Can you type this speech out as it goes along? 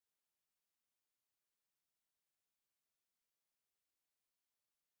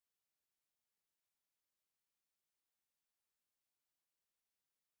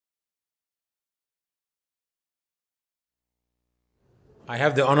I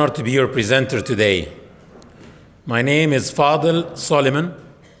have the honor to be your presenter today. My name is Fadel Soliman.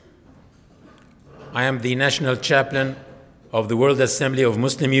 I am the National Chaplain of the World Assembly of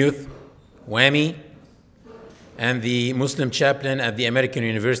Muslim Youth, WAMI, and the Muslim Chaplain at the American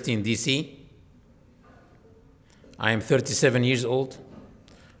University in DC. I am 37 years old.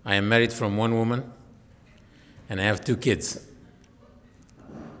 I am married from one woman, and I have 2 kids.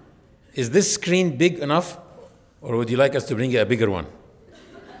 Is this screen big enough, or would you like us to bring a bigger one?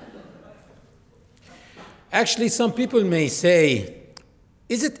 Actually, some people may say,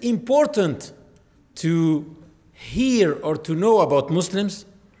 is it important to hear or to know about Muslims?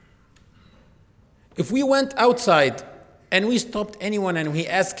 If we went outside and we stopped anyone and we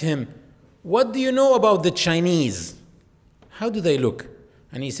asked him, what do you know about the Chinese? How do they look?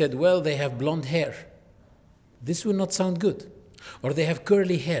 And he said, well, they have blonde hair. This will not sound good. Or they have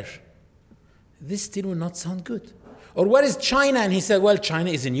curly hair. This still will not sound good. Or what is China? And he said, well,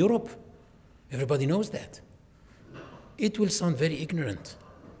 China is in Europe. Everybody knows that. It will sound very ignorant.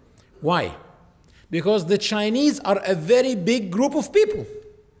 Why? Because the Chinese are a very big group of people.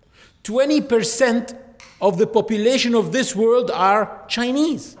 20% of the population of this world are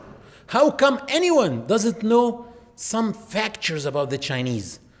Chinese. How come anyone doesn't know some factors about the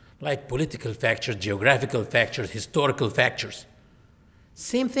Chinese, like political factors, geographical factors, historical factors?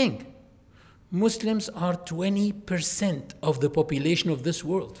 Same thing. Muslims are 20% of the population of this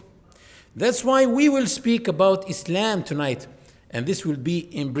world. That's why we will speak about Islam tonight, and this will be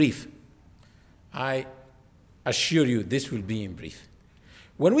in brief. I assure you this will be in brief.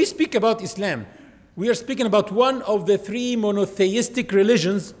 When we speak about Islam, we are speaking about one of the 3 monotheistic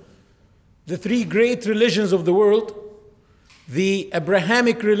religions, the 3 great religions of the world, the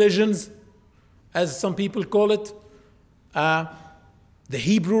Abrahamic religions, as some people call it, the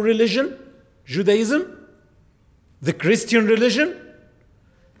Hebrew religion, Judaism, the Christian religion,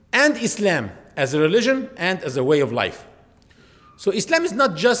 and Islam as a religion and as a way of life. So Islam is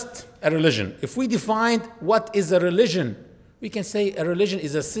not just a religion. If we define what is a religion, we can say a religion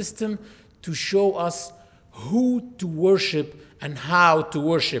is a system to show us who to worship and how to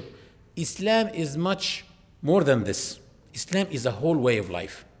worship. Islam is much more than this. Islam is a whole way of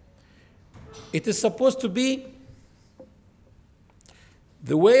life. It is supposed to be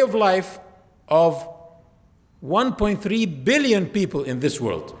the way of life of 1.3 billion people in this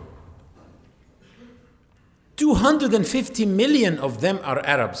world. 250 million of them are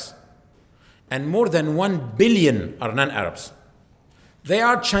Arabs, and more than 1 billion are non-Arabs. They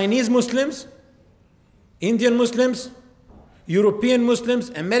are Chinese Muslims, Indian Muslims, European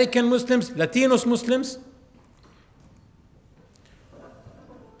Muslims, American Muslims, Latinos Muslims.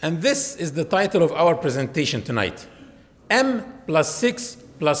 And this is the title of our presentation tonight. M plus 6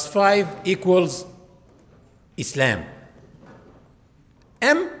 plus 5 equals Islam.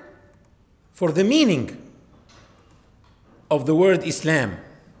 M for the meaning of the word Islam.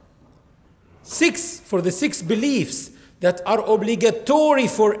 6 for the 6 beliefs that are obligatory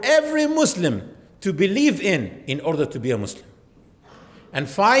for every Muslim to believe in order to be a Muslim. And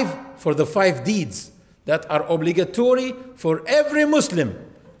 5 for the 5 deeds that are obligatory for every Muslim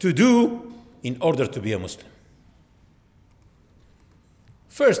to do in order to be a Muslim.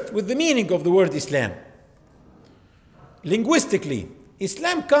 First, with the meaning of the word Islam. Linguistically,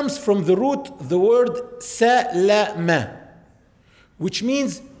 Islam comes from the root, the word salama, which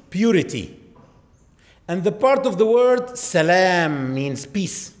means purity. And the part of the word salam means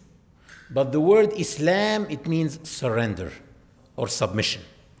peace. But the word Islam, it means surrender or submission.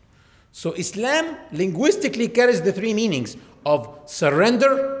 So Islam linguistically carries the 3 meanings of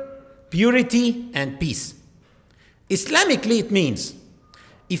surrender, purity, and peace. Islamically, it means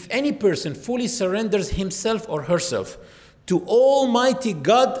if any person fully surrenders himself or herself to Almighty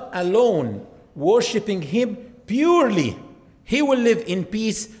God alone, worshiping Him purely, he will live in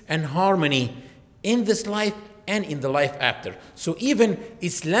peace and harmony in this life and in the life after. So even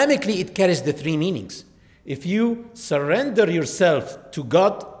Islamically, it carries the 3 meanings. If you surrender yourself to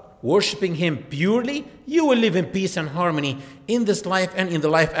God, worshiping Him purely, you will live in peace and harmony in this life and in the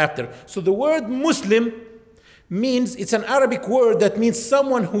life after. So the word Muslim means, it's an Arabic word that means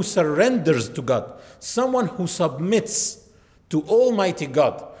someone who surrenders to God, someone who submits to Almighty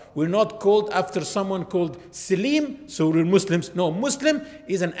God. We're not called after someone called Salim, so we're Muslims. No, Muslim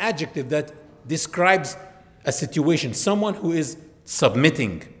is an adjective that describes a situation, someone who is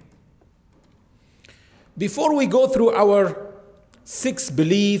submitting. Before we go through our 6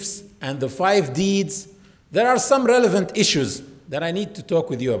 beliefs and the 5 deeds, there are some relevant issues that I need to talk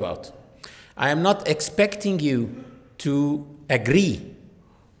with you about. I am not expecting you to agree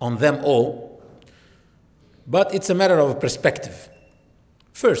on them all, but it's a matter of perspective.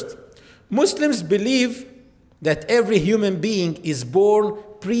 First, Muslims believe that every human being is born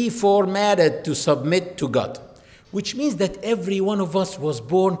pre-formatted to submit to God, which means that every one of us was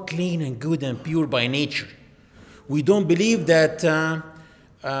born clean and good and pure by nature. We don't believe that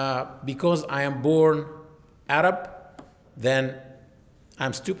because I am born Arab, then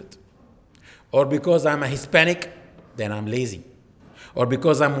I'm stupid. Or because I'm a Hispanic, then I'm lazy. Or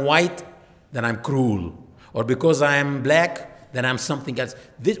because I'm white, then I'm cruel. Or because I'm black, then I'm something else.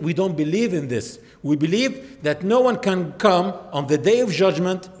 We don't believe in this. We believe that no one can come on the day of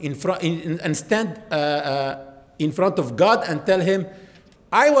judgment and stand in front of God and tell him,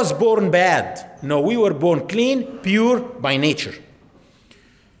 I was born bad. No, we were born clean, pure by nature.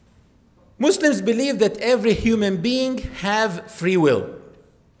 Muslims believe that every human being have free will.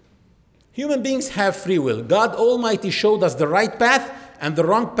 Human beings have free will. God Almighty showed us the right path and the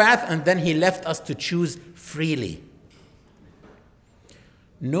wrong path, and then He left us to choose freely.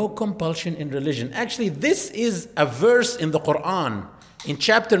 No compulsion in religion. Actually, this is a verse in the Qur'an. In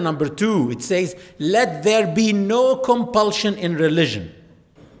chapter number 2, it says, let there be no compulsion in religion.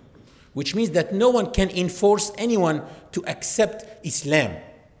 Which means that no one can enforce anyone to accept Islam.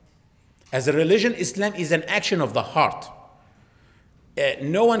 As a religion, Islam is an action of the heart.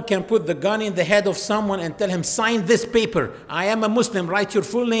 No one can put the gun in the head of someone and tell him, sign this paper. I am a Muslim, write your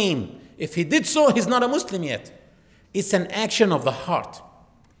full name. If he did so, he's not a Muslim yet. It's an action of the heart.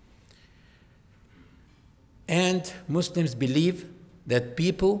 And Muslims believe that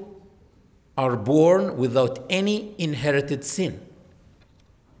people are born without any inherited sin.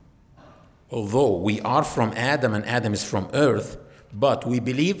 Although we are from Adam and Adam is from earth, but we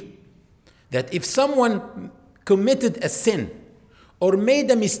believe that if someone committed a sin or made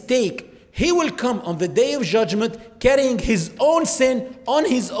a mistake, he will come on the day of judgment carrying his own sin on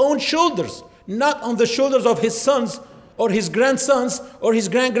his own shoulders, not on the shoulders of his sons or his grandsons or his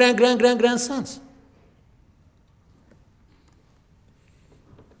grandsons.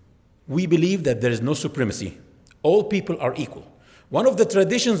 We believe that there is no supremacy. All people are equal. One of the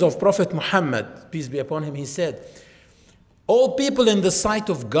traditions of Prophet Muhammad, peace be upon him, he said, all people in the sight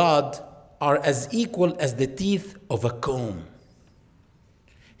of God are as equal as the teeth of a comb.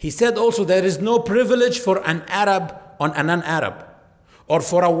 He said also there is no privilege for an Arab on a non-Arab, or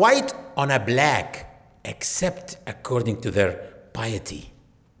for a white on a black, except according to their piety,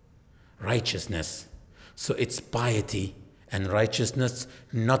 righteousness. So it's piety and righteousness,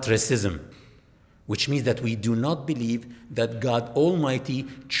 not racism, which means that we do not believe that God Almighty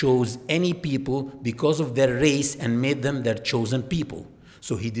chose any people because of their race and made them their chosen people.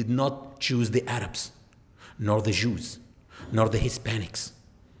 So He did not choose the Arabs, nor the Jews, nor the Hispanics.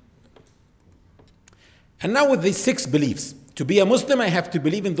 And now with these 6 beliefs, to be a Muslim, I have to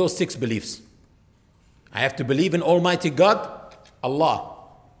believe in those 6 beliefs. I have to believe in Almighty God, Allah.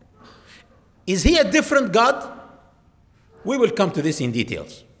 Is He a different God? We will come to this in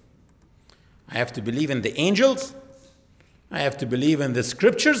details. I have to believe in the angels. I have to believe in the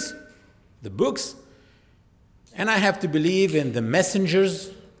scriptures, the books. And I have to believe in the messengers.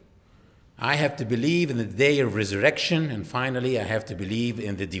 I have to believe in the day of resurrection. And finally, I have to believe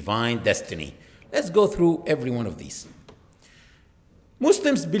in the divine destiny. Let's go through every one of these.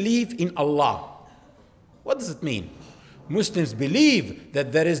 Muslims believe in Allah. What does it mean? Muslims believe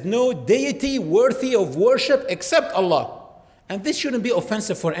that there is no deity worthy of worship except Allah. And this shouldn't be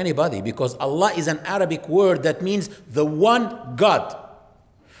offensive for anybody, because Allah is an Arabic word that means the one God.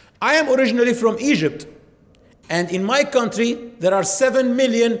 I am originally from Egypt, and in my country there are 7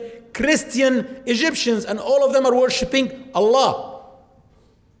 million Christian Egyptians, and all of them are worshipping Allah.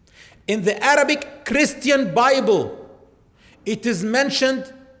 In the Arabic Christian Bible, it is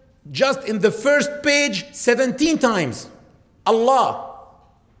mentioned just in the first page 17 times. Allah.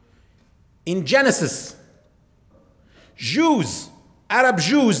 In Genesis, Jews, Arab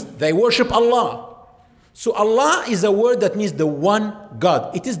Jews, they worship Allah. So Allah is a word that means the one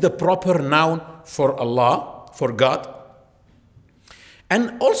God. It is the proper noun for Allah, for God.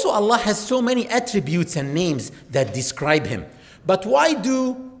 And also Allah has so many attributes and names that describe Him. But why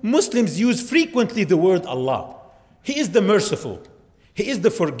do Muslims use frequently the word Allah? He is the merciful. He is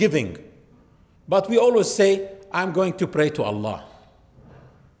the forgiving. But we always say, I'm going to pray to Allah.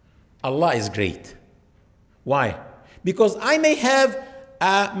 Allah is great. Why? Because I may have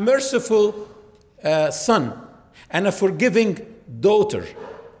a merciful son and a forgiving daughter,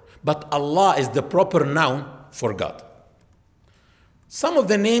 but Allah is the proper noun for God. Some of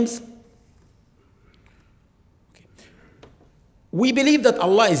the names, we believe that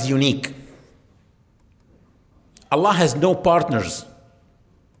Allah is unique. Allah has no partners.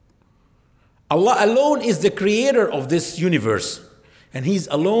 Allah alone is the creator of this universe. And He's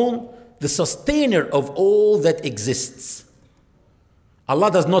alone the sustainer of all that exists. Allah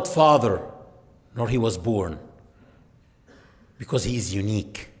does not father, nor He was born, because He is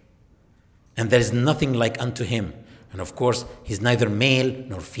unique. And there is nothing like unto Him. And of course, He's neither male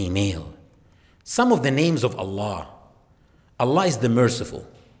nor female. Some of the names of Allah. Allah is the merciful.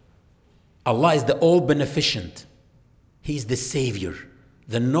 Allah is the all-beneficent. He is the Savior,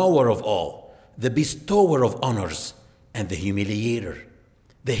 the knower of all, the bestower of honors, and the humiliator,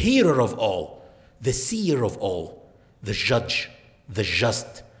 the hearer of all, the seer of all, the judge, the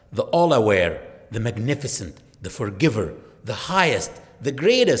just, the all-aware, the magnificent, the forgiver, the highest, the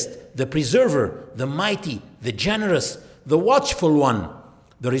greatest, the preserver, the mighty, the generous, the watchful one,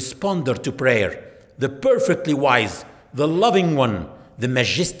 the responder to prayer, the perfectly wise, the loving one, the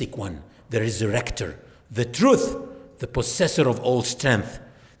majestic one, the resurrector, the truth, the possessor of all strength,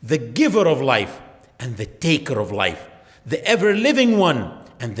 the giver of life and the taker of life, the ever-living one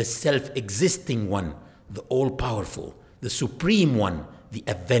and the self-existing one, the all-powerful, the supreme one, the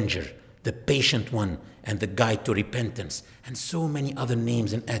avenger, the patient one, and the guide to repentance, and so many other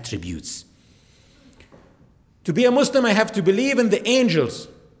names and attributes. To be a Muslim, I have to believe in the angels.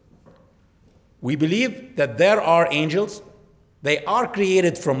 We believe that there are angels. They are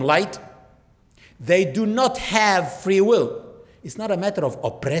created from light. They do not have free will. It's not a matter of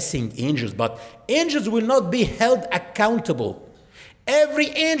oppressing angels, but angels will not be held accountable. Every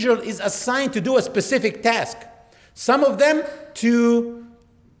angel is assigned to do a specific task. Some of them to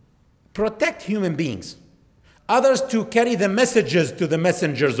protect human beings. Others to carry the messages to the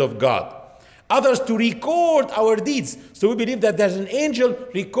messengers of God. Others to record our deeds. So we believe that there's an angel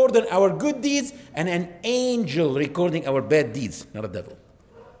recording our good deeds and an angel recording our bad deeds, not a devil.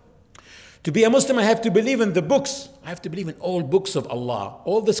 To be a Muslim, I have to believe in the books. I have to believe in all books of Allah,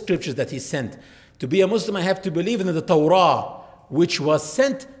 all the scriptures that He sent. To be a Muslim, I have to believe in the Torah, which was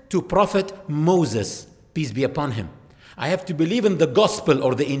sent to Prophet Moses, peace be upon him. I have to believe in the Gospel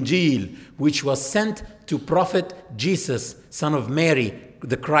or the Injil, which was sent to Prophet Jesus, son of Mary,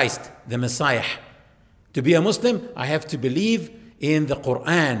 the Christ, the Messiah. To be a Muslim, I have to believe in the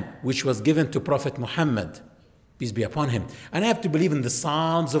Qur'an, which was given to Prophet Muhammad, peace be upon him. And I have to believe in the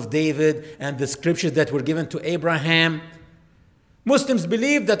Psalms of David and the scriptures that were given to Abraham. Muslims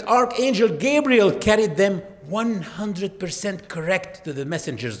believe that Archangel Gabriel carried them 100% correct to the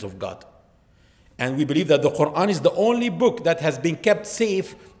messengers of God. And we believe that the Qur'an is the only book that has been kept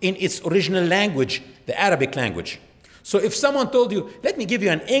safe in its original language, the Arabic language. So if someone told you, let me give you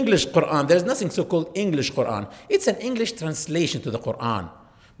an English Qur'an, there's nothing so-called English Qur'an. It's an English translation to the Qur'an.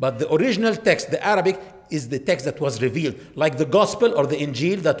 But the original text, the Arabic, is the text that was revealed. Like the Gospel or the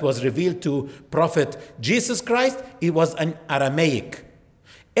Injil that was revealed to Prophet Jesus Christ, it was an Aramaic.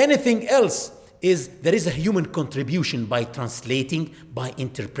 Anything else there is a human contribution by translating, by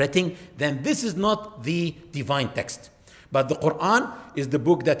interpreting, then this is not the divine text. But the Qur'an is the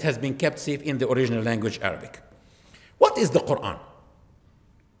book that has been kept safe in the original language, Arabic. What is the Qur'an?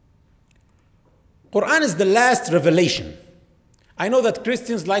 Qur'an is the last revelation. I know that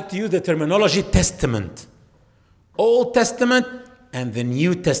Christians like to use the terminology Testament. Old Testament and the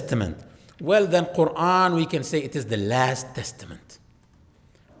New Testament. Well, then Qur'an, we can say it is the last testament.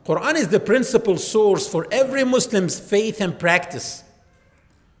 Qur'an is the principal source for every Muslim's faith and practice.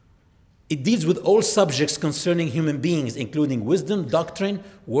 It deals with all subjects concerning human beings, including wisdom, doctrine,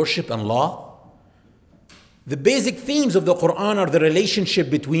 worship, and law. The basic themes of the Qur'an are the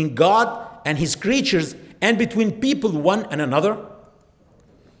relationship between God and His creatures and between people one and another.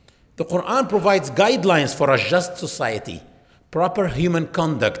 The Qur'an provides guidelines for a just society, proper human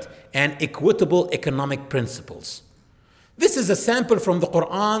conduct, and equitable economic principles. This is a sample from the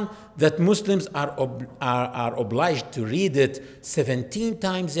Qur'an that Muslims are obliged to read it 17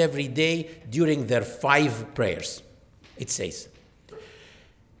 times every day during their 5 prayers. It says,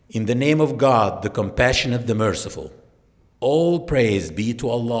 "In the name of God, the compassionate, the merciful, all praise be to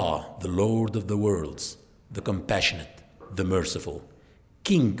Allah, the Lord of the worlds, the compassionate, the merciful,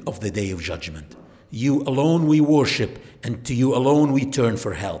 King of the day of judgment. You alone we worship, and to you alone we turn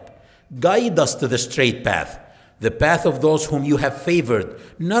for help. Guide us to the straight path, the path of those whom you have favored,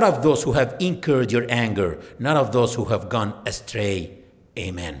 not of those who have incurred your anger, not of those who have gone astray.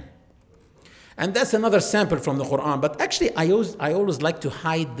 Amen." And that's another sample from the Qur'an. But actually, I always like to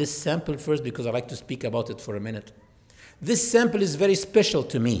hide this sample first because I like to speak about it for a minute. This sample is very special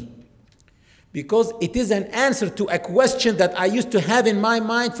to me because it is an answer to a question that I used to have in my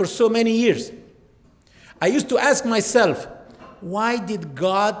mind for so many years. I used to ask myself, why did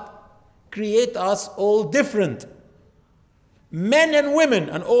God create us all different? Men and women,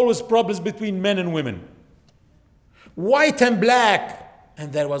 and always problems between men and women. white and black.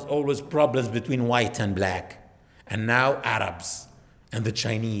 And there was always problems between white and black. And now Arabs and the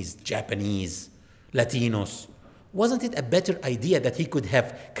Chinese, Japanese, Latinos. Wasn't it a better idea that he could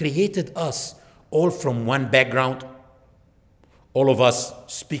have created us all from one background? All of us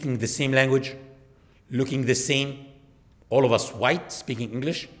speaking the same language, looking the same, all of us white speaking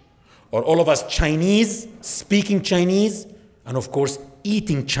English, or all of us Chinese speaking Chinese, and of course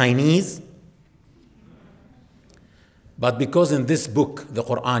eating Chinese. But because in this book, the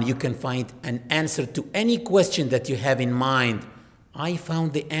Qur'an, you can find an answer to any question that you have in mind, I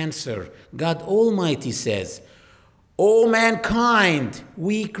found the answer. God Almighty says, O mankind,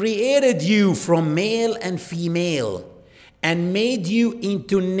 we created you from male and female and made you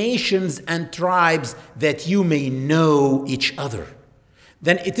into nations and tribes that you may know each other.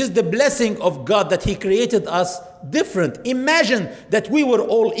 Then it is the blessing of God that He created us different. Imagine that we were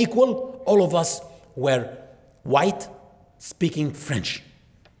all equal. All of us were white, speaking French,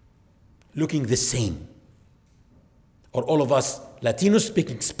 looking the same. Or all of us Latinos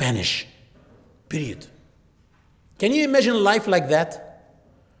speaking Spanish, period. Can you imagine life like that?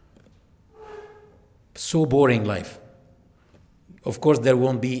 So boring life. Of course, there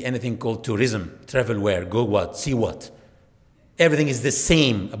won't be anything called tourism, travel where, go what, see what. Everything is the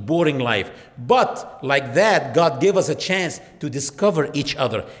same, a boring life. But like that, God gave us a chance to discover each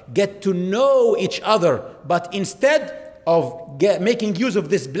other, get to know each other. But instead of making use of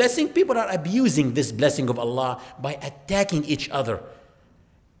this blessing, people are abusing this blessing of Allah by attacking each other,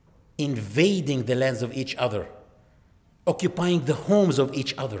 invading the lands of each other, occupying the homes of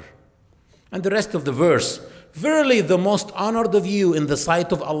each other. And the rest of the verse, verily the most honored of you in the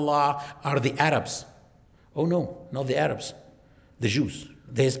sight of Allah are the Arabs. Oh no, not the Arabs, the Jews,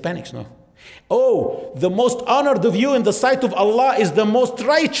 the Hispanics, no. Oh, the most honored of you in the sight of Allah is the most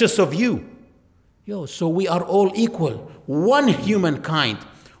righteous of you. So we are all equal, one humankind,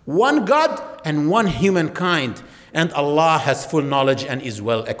 one God and one humankind, and Allah has full knowledge and is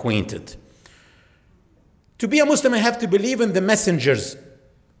well acquainted. To be a Muslim, I have to believe in the messengers.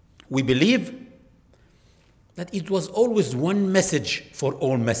 We believe that it was always one message for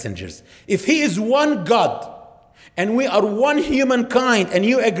all messengers. If He is one God and we are one humankind, and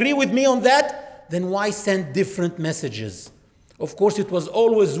you agree with me on that, then why send different messages? Of course, it was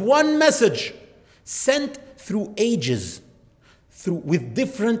always one message sent through ages, with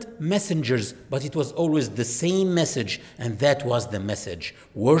different messengers, but it was always the same message, and that was the message.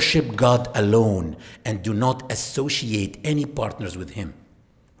 Worship God alone and do not associate any partners with Him.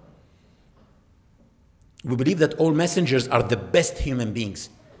 We believe that all messengers are the best human beings,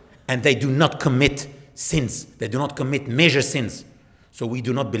 and they do not commit sins. They do not commit major sins. So we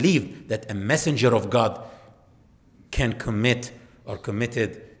do not believe that a messenger of God can commit or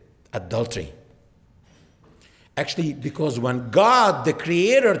committed adultery. Actually, because when God, the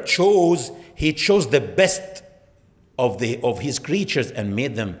Creator, chose, He chose the best of His creatures and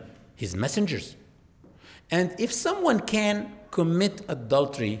made them His messengers. And if someone can commit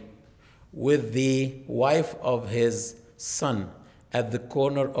adultery with the wife of his son at the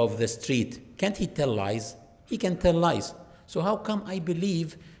corner of the street, can't he tell lies? He can tell lies. So how come I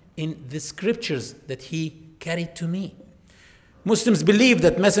believe in the scriptures that he carried to me? Muslims believe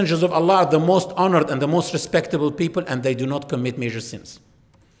that messengers of Allah are the most honored and the most respectable people, and they do not commit major sins.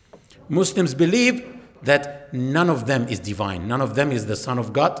 Muslims believe that none of them is divine. None of them is the Son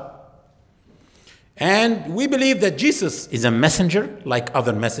of God. And we believe that Jesus is a messenger like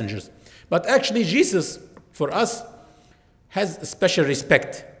other messengers. But actually Jesus, for us, has special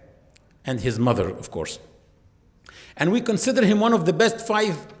respect, and his mother, of course. And we consider him one of the best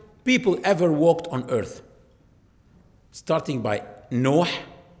 5 people ever walked on earth. Starting by Noah,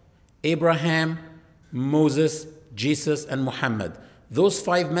 Abraham, Moses, Jesus, and Muhammad. Those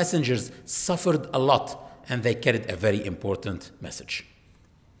 5 messengers suffered a lot, and they carried a very important message.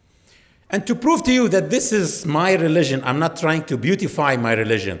 And to prove to you that this is my religion, I'm not trying to beautify my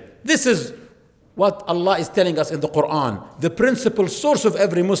religion. This is what Allah is telling us in the Qur'an, the principal source of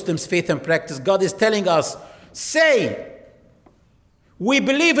every Muslim's faith and practice. God is telling us, say, we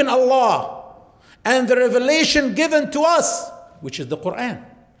believe in Allah and the revelation given to us, which is the Qur'an,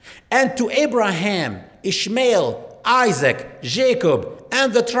 and to Abraham, Ishmael, Isaac, Jacob,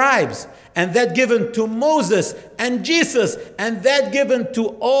 and the tribes, and that given to Moses and Jesus, and that given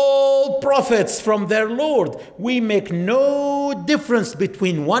to all prophets from their Lord. We make no difference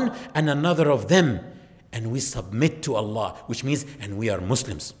between one and another of them, and we submit to Allah, which means, and we are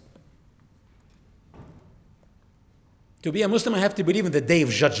Muslims. To be a Muslim, I have to believe in the day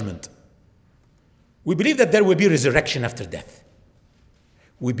of judgment. We believe that there will be resurrection after death.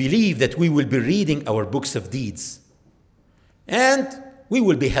 We believe that we will be reading our books of deeds. And we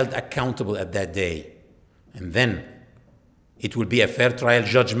will be held accountable at that day. And then it will be a fair trial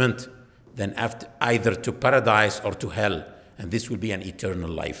judgment, then after either to paradise or to hell. And this will be an eternal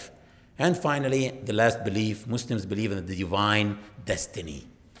life. And finally, the last belief, Muslims believe in the divine destiny.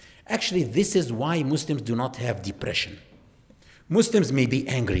 Actually, this is why Muslims do not have depression. Muslims may be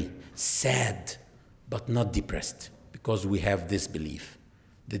angry, sad, but not depressed, because we have this belief,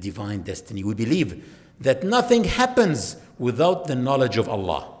 the divine destiny. We believe that nothing happens without the knowledge of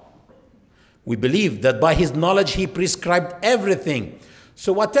Allah. We believe that by His knowledge, He prescribed everything.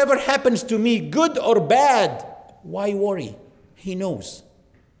 So whatever happens to me, good or bad, why worry? He knows.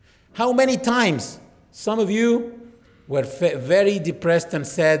 How many times some of you were very depressed and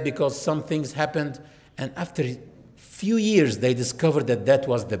sad because some things happened, and after a few years they discovered that that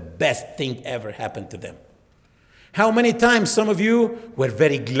was the best thing ever happened to them? How many times some of you were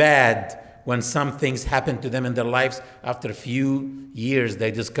very glad when some things happened to them in their lives? After a few years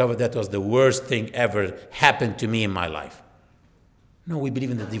they discovered that was the worst thing ever happened to me in my life. No, we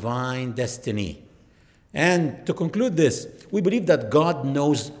believe in the divine destiny. And to conclude this, we believe that God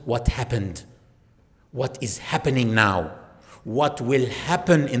knows what happened, what is happening now, what will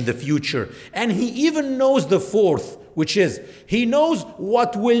happen in the future. And He even knows the fourth, which is He knows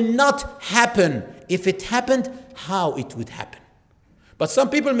what will not happen. If it happened, how it would happen. But some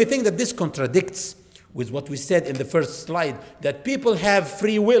people may think that this contradicts with what we said in the first slide, that people have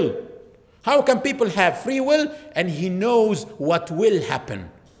free will. How can people have free will and He knows what will happen?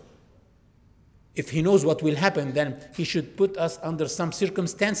 If He knows what will happen, then He should put us under some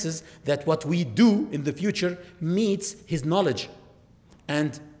circumstances that what we do in the future meets His knowledge.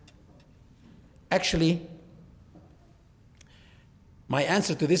 And actually, my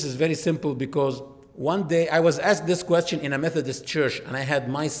answer to this is very simple, because one day I was asked this question in a Methodist church, and I had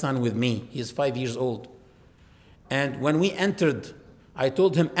my son with me. He is 5 years old. And when we entered, I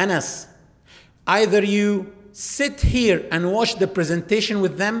told him, Anas, either you sit here and watch the presentation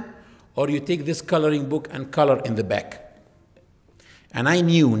with them, or you take this coloring book and color in the back. And I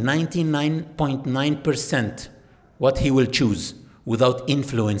knew 99.9% what he will choose without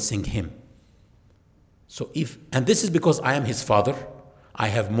influencing him. And this is because I am his father. I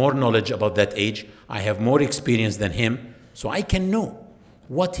have more knowledge about that age. I have more experience than him. So I can know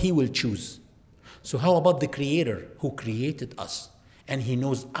what he will choose. So how about the Creator who created us? And He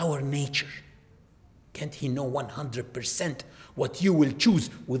knows our nature. Can't He know 100% what you will choose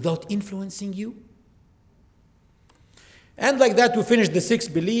without influencing you? And like that, we finished the 6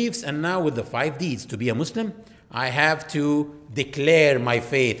 beliefs, and now with the 5 deeds. To be a Muslim, I have to declare my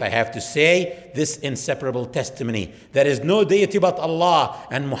faith. I have to say this inseparable testimony. There is no deity but Allah,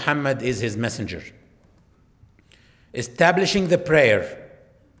 and Muhammad is His messenger. Establishing the prayer.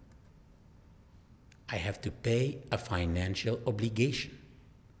 I have to pay a financial obligation.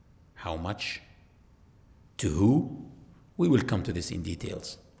 How much? To who? We will come to this in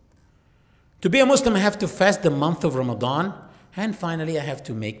details. To be a Muslim, I have to fast the month of Ramadan. And finally, I have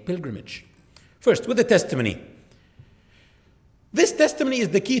to make pilgrimage. First, with the testimony. This testimony is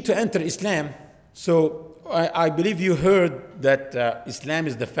the key to enter Islam. So I believe you heard that Islam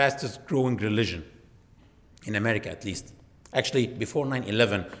is the fastest growing religion. In America, at least. Actually, before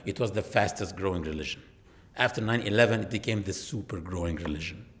 9/11, it was the fastest growing religion. After 9/11, it became the super growing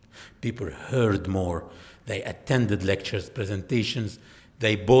religion. People heard more. They attended lectures, presentations.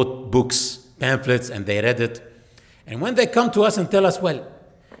 They bought books, pamphlets, and they read it. And when they come to us and tell us, well,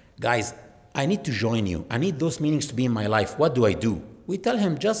 guys, I need to join you. I need those meanings to be in my life. What do I do? We tell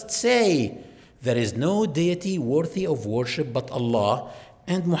him, just say, there is no deity worthy of worship but Allah,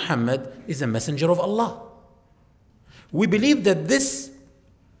 and Muhammad is a messenger of Allah. We believe that this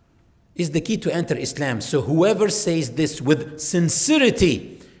is the key to enter Islam. So whoever says this with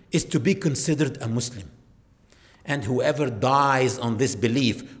sincerity is to be considered a Muslim. And whoever dies on this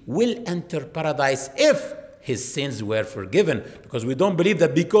belief will enter paradise if his sins were forgiven. Because we don't believe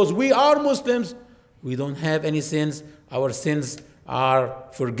that because we are Muslims, we don't have any sins, our sins are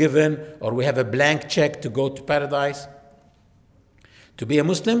forgiven, or we have a blank check to go to paradise. To be a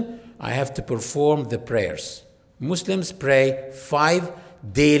Muslim, I have to perform the prayers. Muslims pray 5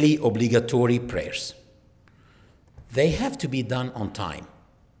 daily obligatory prayers. They have to be done on time.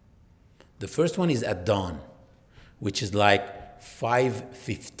 The first one is at dawn, which is like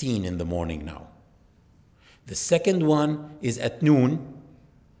 5:15 in the morning now. The second one is at noon.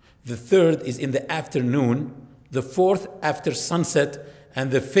 The third is in the afternoon. The fourth after sunset. And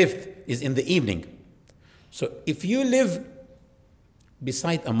the fifth is in the evening. So if you live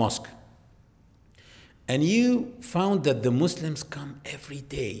beside a mosque and you found that the Muslims come every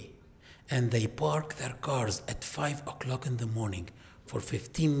day and they park their cars at 5 o'clock in the morning for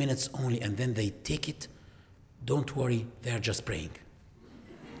 15 minutes only, and then they take it. Don't worry, they're just praying.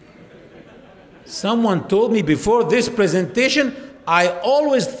 Someone told me before this presentation, I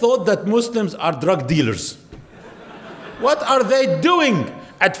always thought that Muslims are drug dealers. What are they doing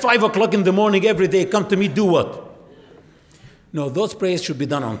at 5 o'clock in the morning every day? Come to me, do what? No, those prayers should be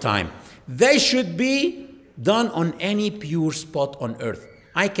done on time. They should be done on any pure spot on earth.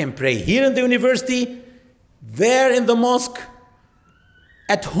 I can pray here in the university, there in the mosque,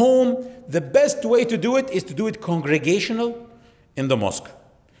 at home. The best way to do it is to do it congregational in the mosque.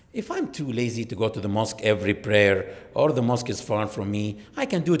 If I'm too lazy to go to the mosque every prayer, or the mosque is far from me, I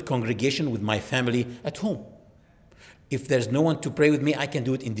can do it congregation with my family at home. If there's no one to pray with me, I can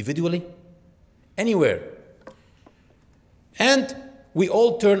do it individually, anywhere. And we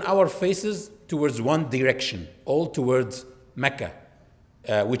all turn our faces towards one direction, all towards Mecca,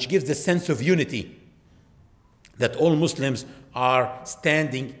 which gives the sense of unity, that all Muslims are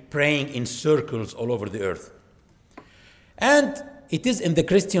standing, praying in circles all over the earth. And it is in the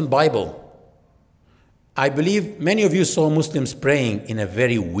Christian Bible. I believe many of you saw Muslims praying in a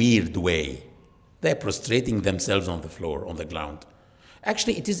very weird way. They're prostrating themselves on the floor, on the ground.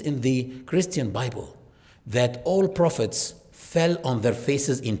 Actually, it is in the Christian Bible that all prophets fell on their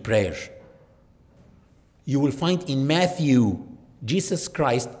faces in prayer. You will find in Matthew, Jesus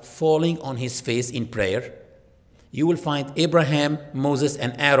Christ falling on his face in prayer. You will find Abraham, Moses,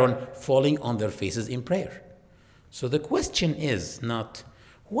 and Aaron falling on their faces in prayer. So the question is not,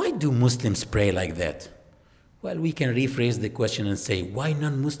 why do Muslims pray like that? Well, we can rephrase the question and say, why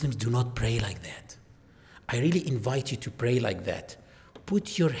non-Muslims do not pray like that? I really invite you to pray like that.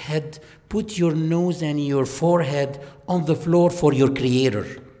 Put your head, put your nose and your forehead on the floor for your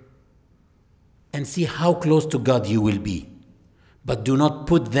Creator and see how close to God you will be. But do not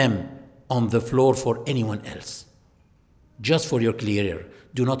put them on the floor for anyone else. Just for your Creator.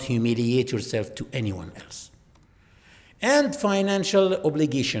 Do not humiliate yourself to anyone else. And financial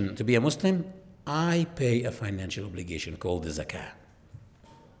obligation. To be a Muslim, I pay a financial obligation called the zakah.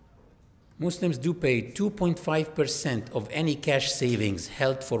 Muslims do pay 2.5% of any cash savings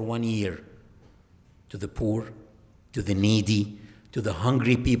held for 1 year to the poor, to the needy, to the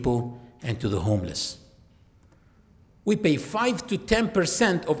hungry people, and to the homeless. We pay 5 to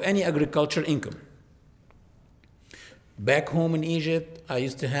 10% of any agriculture income. Back home in Egypt, I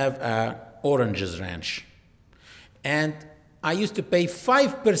used to have an oranges ranch. And I used to pay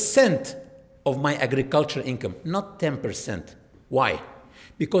 5% of my agricultural income, not 10%. Why?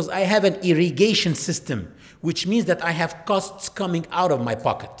 Because I have an irrigation system, which means that I have costs coming out of my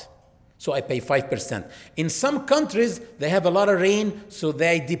pocket. So I pay 5%. In some countries, they have a lot of rain, so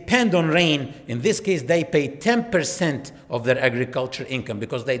they depend on rain. In this case, they pay 10% of their agricultural income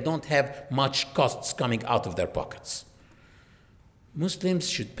because they don't have much costs coming out of their pockets. Muslims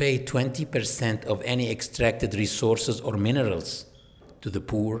should pay 20% of any extracted resources or minerals to the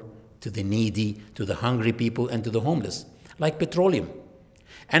poor, to the needy, to the hungry people, and to the homeless, like petroleum.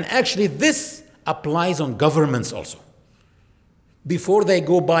 And actually, this applies on governments also. Before they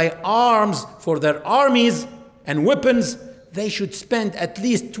go buy arms for their armies and weapons, they should spend at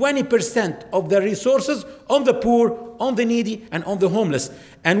least 20% of their resources on the poor, on the needy, and on the homeless.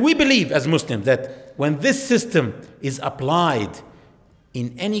 And we believe as Muslims that when this system is applied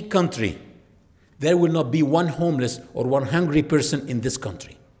in any country, there will not be one homeless or one hungry person in this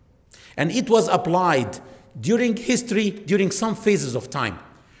country. And it was applied during history, during some phases of time.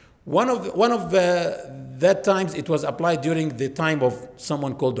 One of that times, it was applied during the time of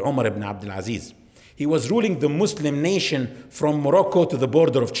someone called Umar ibn Abdul Aziz. He was ruling the Muslim nation from Morocco to the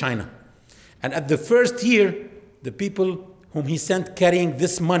border of China. And at the first year, the people whom he sent carrying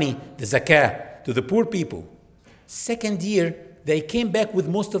this money, the zakah, to the poor people. Second year, they came back with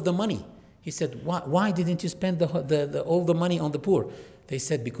most of the money. He said, why didn't you spend all the money on the poor? They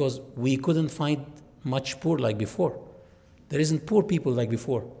said, because we couldn't find much poor like before. There isn't poor people like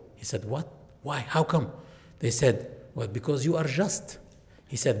before. He said, what? Why? How come? They said, well, because you are just.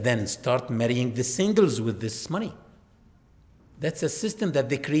 He said, then start marrying the singles with this money. That's a system that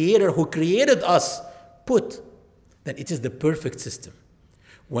the Creator who created us put. That it is the perfect system.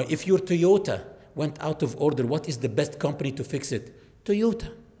 Well, if your Toyota went out of order, what is the best company to fix it?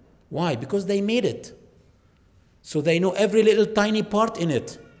 Toyota. Why? Because they made it. So they know every little tiny part in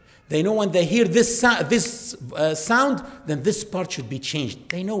it. They know when they hear this sound, then this part should be changed.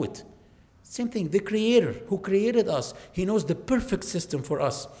 They know it. Same thing, the Creator who created us, He knows the perfect system for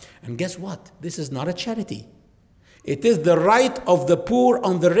us. And guess what? This is not a charity. It is the right of the poor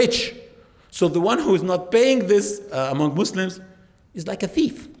on the rich. So the one who is not paying this among Muslims is like a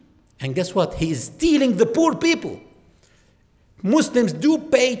thief. And guess what? He is stealing the poor people. Muslims do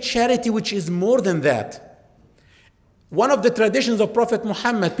pay charity, which is more than that. One of the traditions of Prophet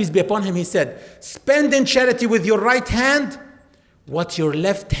Muhammad, peace be upon him, he said, spend in charity with your right hand what your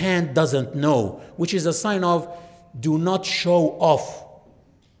left hand doesn't know, which is a sign of do not show off.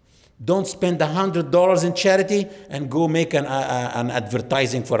 Don't spend $100 in charity and go make an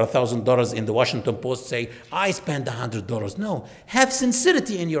advertising for $1,000 in the Washington Post, say, I spent $100. No, have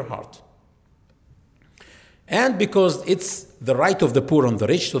sincerity in your heart. And because it's the right of the poor on the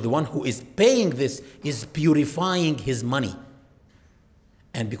rich, so the one who is paying this is purifying his money.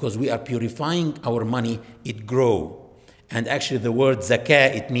 And because we are purifying our money, it grows. And actually the word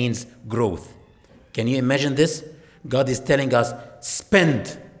zakah, it means growth. Can you imagine this? God is telling us,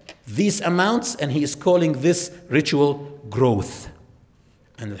 spend these amounts, and he is calling this ritual growth.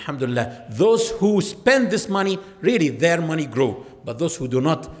 And alhamdulillah, those who spend this money, really their money grow. But those who do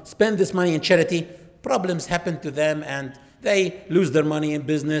not spend this money in charity, problems happen to them and they lose their money in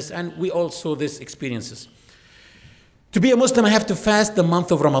business, and we all saw these experiences. To be a Muslim, I have to fast the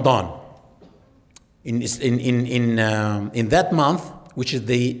month of Ramadan. In that month, which is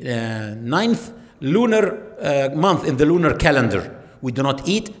the ninth lunar month in the lunar calendar, we do not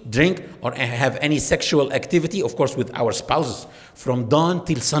eat, drink, or have any sexual activity, of course, with our spouses, from dawn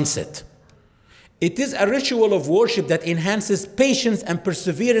till sunset. It is a ritual of worship that enhances patience and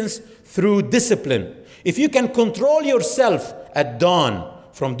perseverance through discipline. If you can control yourself at dawn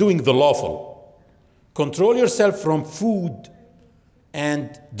from doing the lawful, control yourself from food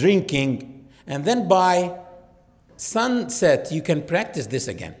and drinking, and then by sunset you can practice this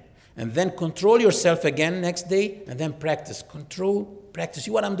again. And then control yourself again next day, and then practice. Control, practice.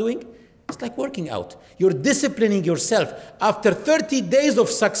 You know what I'm doing? It's like working out. You're disciplining yourself. After 30 days of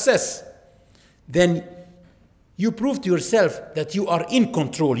success, then you prove to yourself that you are in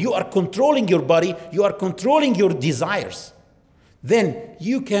control. You are controlling your body. You are controlling your desires. Then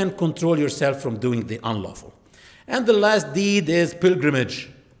you can control yourself from doing the unlawful. And the last deed is pilgrimage.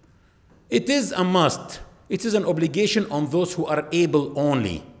 It is a must. It is an obligation on those who are able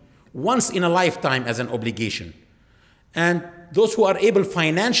only. Once in a lifetime as an obligation. And those who are able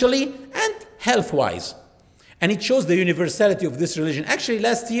financially and health-wise. And it shows the universality of this religion. Actually,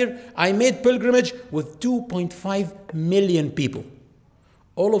 last year, I made pilgrimage with 2.5 million people.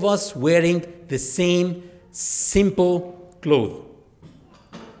 All of us wearing the same simple clothes.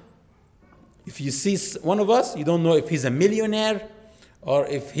 If you see one of us, you don't know if he's a millionaire or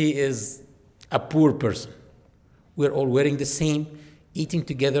if he is a poor person. We're all wearing the same, eating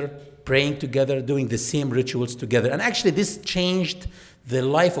together, praying together, doing the same rituals together. And actually, this changed the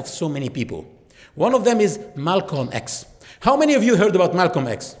life of so many people. One of them is Malcolm X. How many of you heard about Malcolm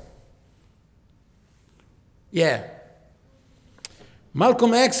X? Yeah.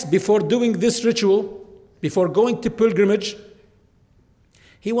 Malcolm X, before doing this ritual, before going to pilgrimage,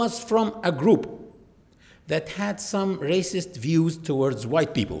 he was from a group that had some racist views towards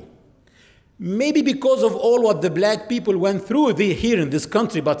white people. Maybe because of all what the black people went through here in this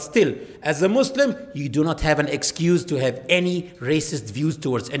country, but still, as a Muslim, you do not have an excuse to have any racist views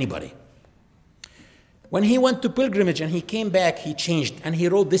towards anybody. When he went to pilgrimage and he came back, he changed, and he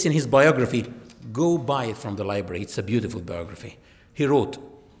wrote this in his biography. Go buy it from the library. It's a beautiful biography. He wrote,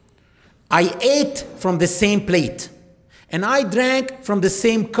 I ate from the same plate, and I drank from the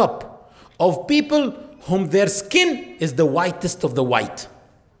same cup of people whom their skin is the whitest of the white.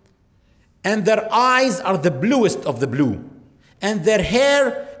 And their eyes are the bluest of the blue, and their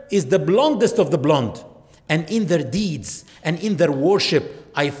hair is the blondest of the blonde. And in their deeds and in their worship,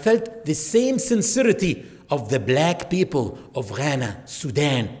 I felt the same sincerity of the black people of Ghana,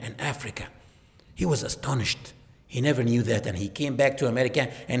 Sudan, and Africa. He was astonished. He never knew that, and he came back to America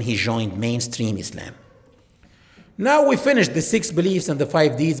and he joined mainstream Islam. Now we finished the 6 beliefs and the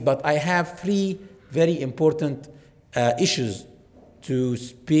 5 deeds, but I have 3 very important issues to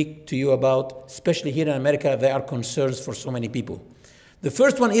speak to you about, especially here in America. They are concerns for so many people. The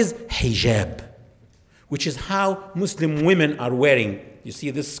first one is hijab, which is how Muslim women are wearing. You see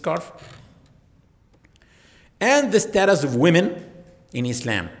this scarf? And the status of women in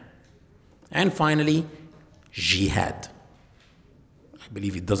Islam. And finally, jihad. I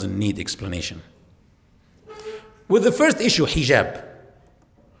believe it doesn't need explanation. With the first issue, hijab.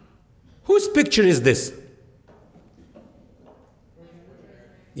 Whose picture is this?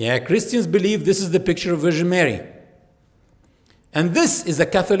 Yeah, Christians believe this is the picture of Virgin Mary. And this is a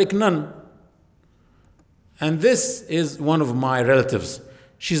Catholic nun. And this is one of my relatives.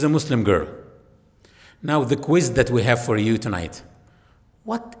 She's a Muslim girl. Now, the quiz that we have for you tonight.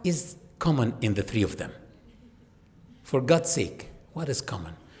 What is common in the 3 of them? For God's sake, what is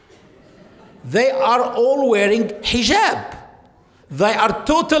common? They are all wearing hijab. They are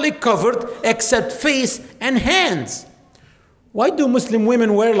totally covered except face and hands. Why do Muslim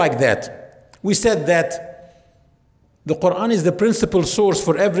women wear like that? We said that the Qur'an is the principal source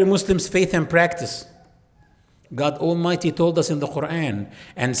for every Muslim's faith and practice. God Almighty told us in the Qur'an,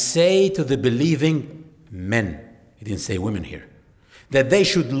 and say to the believing men, he didn't say women here, that they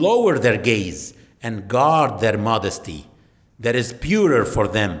should lower their gaze and guard their modesty. That is purer for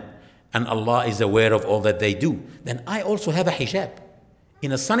them, and Allah is aware of all that they do. Then I also have a hijab.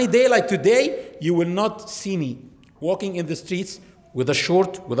 In a sunny day like today, you will not see me walking in the streets with a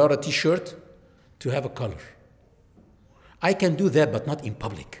short, without a t-shirt, to have a color. I can do that, but not in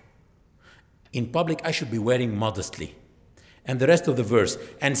public. In public, I should be wearing modestly. And the rest of the verse,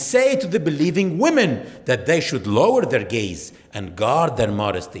 and say to the believing women that they should lower their gaze and guard their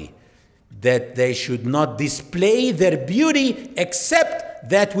modesty, that they should not display their beauty except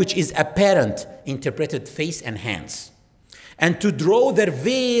that which is apparent, interpreted face and hands, and to draw their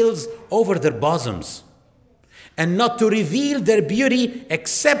veils over their bosoms, and not to reveal their beauty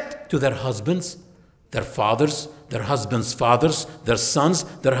except to their husbands, their fathers, their husbands' fathers, their sons,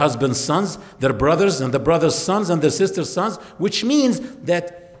 their husbands' sons, their brothers and their brothers' sons and their sisters' sons, which means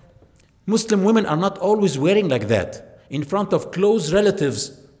that Muslim women are not always wearing like that. In front of close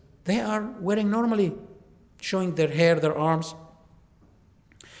relatives, they are wearing normally, showing their hair, their arms.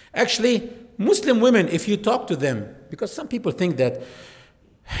 Actually, Muslim women, if you talk to them, because some people think that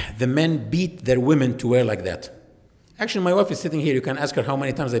the men beat their women to wear like that. Actually, my wife is sitting here. You can ask her how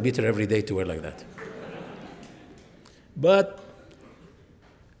many times I beat her every day to wear like that. But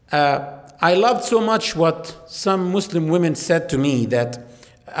I loved so much what some Muslim women said to me, that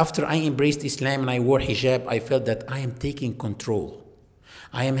after I embraced Islam and I wore hijab, I felt that I am taking control.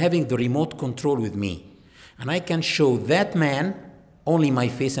 I am having the remote control with me. And I can show that man only my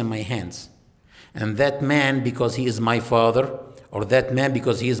face and my hands. And that man, because he is my father, or that man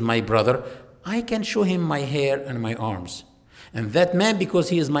because he is my brother, I can show him my hair and my arms. And that man, because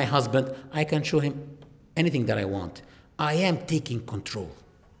he is my husband, I can show him anything that I want. I am taking control.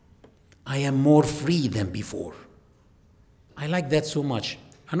 I am more free than before. I like that so much.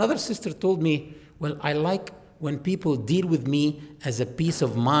 Another sister told me, well, I like when people deal with me as a piece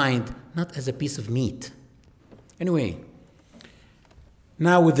of mind, not as a piece of meat. Anyway,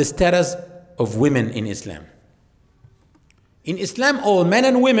 now with the status of women in Islam. In Islam, all men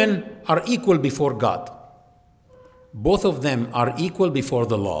and women are equal before God. Both of them are equal before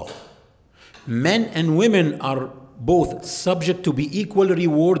the law. Men and women are both subject to be equally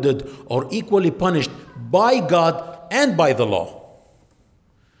rewarded or equally punished by God and by the law.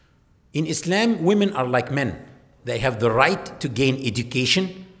 In Islam, women are like men. They have the right to gain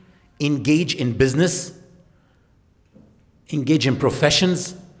education, engage in business, engage in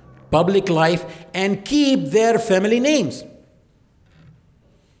professions, public life, and keep their family names.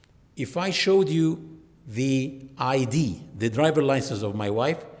 If I showed you the ID, the driver license of my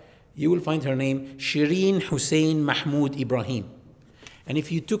wife, you will find her name Shireen Hussein Mahmoud Ibrahim. And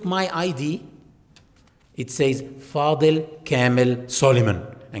if you took my ID, it says Fadel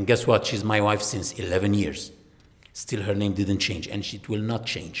Soliman. And guess what? She's my wife since 11 years. Still her name didn't change, and it will not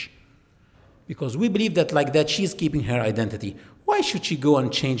change. Because we believe that like that, she's keeping her identity. Why should she go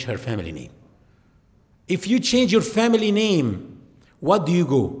and change her family name? If you change your family name, what do you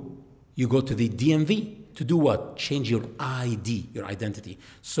go? You go to the DMV. To do what? Change your ID, your identity.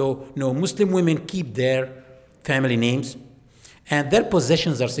 So, no, Muslim women keep their family names and their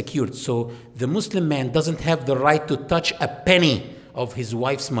possessions are secured. So, the Muslim man doesn't have the right to touch a penny of his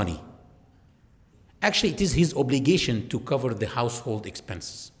wife's money. Actually, it is his obligation to cover the household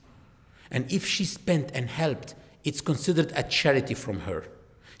expenses. And if she spent and helped, it's considered a charity from her.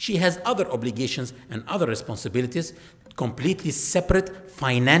 She has other obligations and other responsibilities, completely separate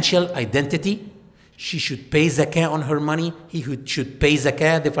financial identity. She should pay zakah on her money. He should pay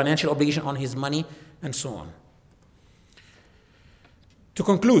zakah, the financial obligation, on his money, and so on. To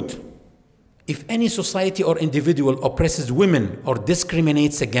conclude, if any society or individual oppresses women or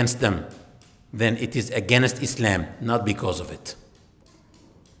discriminates against them, then it is against Islam, not because of it.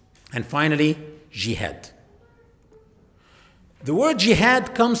 And finally, jihad. The word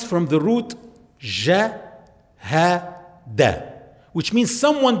jihad comes from the root jahada, which means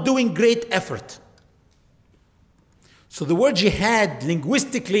someone doing great effort. So the word jihad,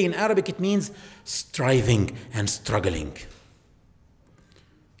 linguistically in Arabic, it means striving and struggling.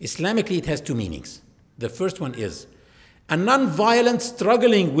 Islamically, it has two meanings. The first one is a non-violent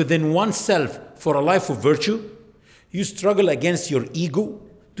struggling within oneself for a life of virtue. You struggle against your ego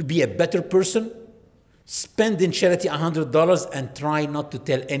to be a better person, Spend in charity $100 and try not to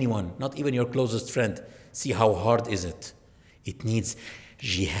tell anyone, not even your closest friend. See how hard is it. It needs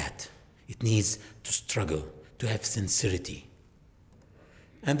jihad. It needs to struggle, to have sincerity.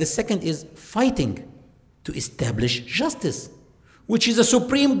 And the second is fighting to establish justice, which is a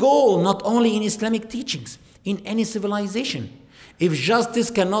supreme goal, not only in Islamic teachings, in any civilization. If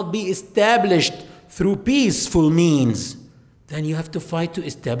justice cannot be established through peaceful means, then you have to fight to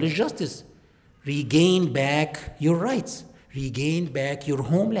establish justice. Regain back your rights. Regain back your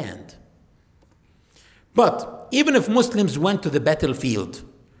homeland. But even if Muslims went to the battlefield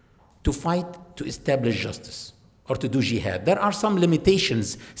to fight to establish justice or to do jihad, there are some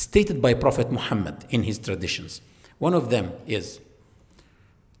limitations stated by Prophet Muhammad in his traditions. One of them is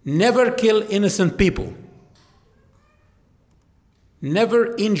never kill innocent people.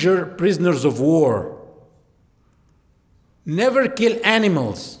 Never injure prisoners of war. Never kill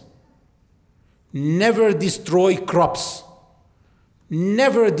animals. Never destroy crops.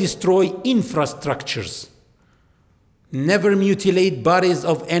 Never destroy infrastructures. Never mutilate bodies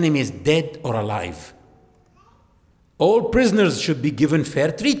of enemies, dead or alive. All prisoners should be given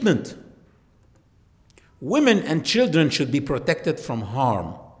fair treatment. Women and children should be protected from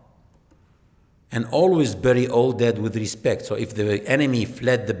harm. And always bury all dead with respect. So if the enemy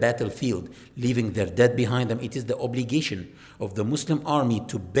fled the battlefield, leaving their dead behind them, it is the obligation of the Muslim army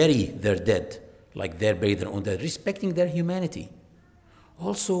to bury their dead, like they bury their own dead, respecting their humanity.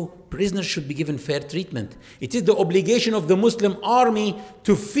 Also, prisoners should be given fair treatment. It is the obligation of the Muslim army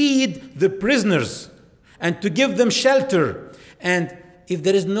to feed the prisoners and to give them shelter. And if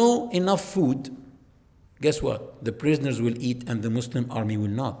there is no enough food, guess what? The prisoners will eat and the Muslim army will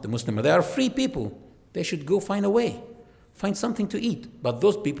not. They are free people. They should go find a way, find something to eat. But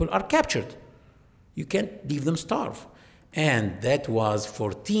those people are captured. You can't leave them starve. And that was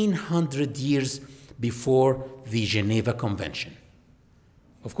 1400 years before the Geneva Convention.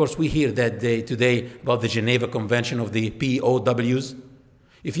 Of course, we hear that today about the Geneva Convention of the POWs.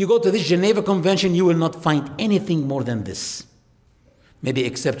 If you go to this Geneva Convention, you will not find anything more than this, maybe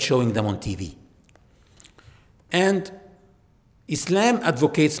except showing them on TV. And Islam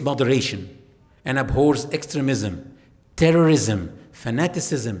advocates moderation and abhors extremism, terrorism,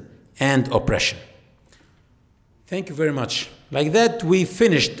 fanaticism, and oppression. Thank you very much. Like that, we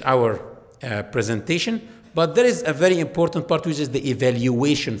finished our presentation, but there is a very important part, which is the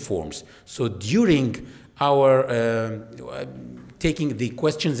evaluation forms. So during our taking the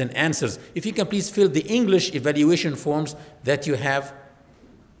questions and answers, if you can please fill the English evaluation forms that you have,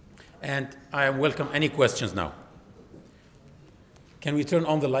 and I welcome any questions now. Can we turn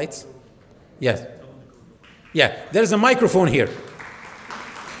on the lights? Yes. Yeah, there's a microphone here.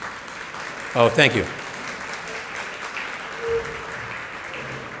 Oh, thank you.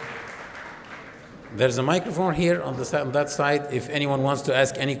 There's a microphone here on that side if anyone wants to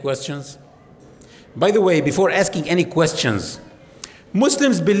ask any questions. By the way, before asking any questions,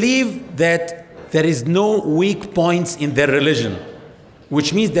 Muslims believe that there is no weak points in their religion,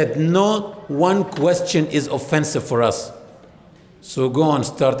 which means that no one question is offensive for us. So go on,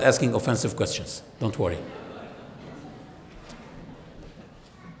 start asking offensive questions. Don't worry.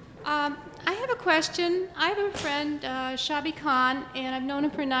 I have a question. I have a friend, Shabi Khan, and I've known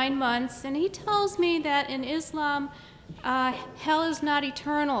him for 9 months, and he tells me that in Islam, hell is not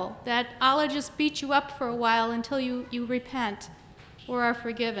eternal, that Allah just beats you up for a while until you repent or are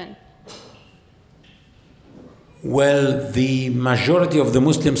forgiven. Well, the majority of the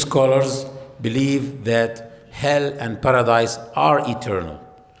Muslim scholars believe that hell and paradise are eternal.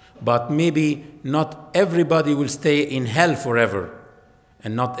 But maybe not everybody will stay in hell forever.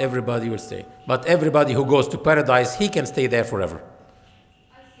 And not everybody will stay. But everybody who goes to paradise, he can stay there forever.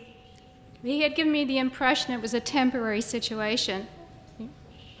 He had given me the impression it was a temporary situation,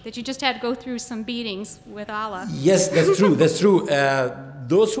 that you just had to go through some beatings with Allah. Yes, that's true. That's true.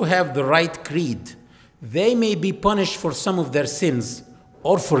 Those who have the right creed, they may be punished for some of their sins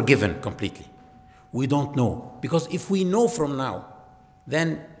or forgiven completely. We don't know. Because if we know from now,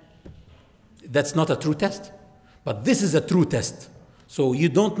 then that's not a true test. But this is a true test. So you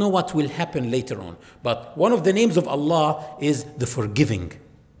don't know what will happen later on. But one of the names of Allah is the forgiving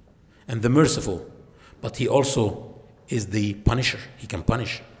and the merciful. But He also is the punisher. He can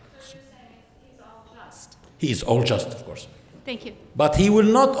punish. So you're saying He's all just? He is all just, of course. Thank you. But He will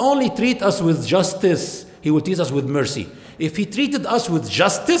not only treat us with justice, He will treat us with mercy. If He treated us with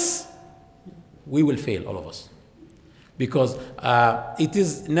justice, we will fail, all of us. Because it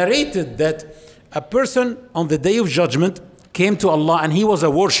is narrated that a person on the Day of Judgment came to Allah and he was a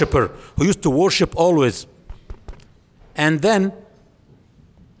worshipper who used to worship always. And then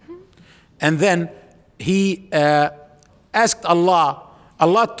he asked Allah.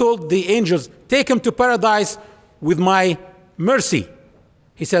 Allah told the angels, take him to paradise with my mercy.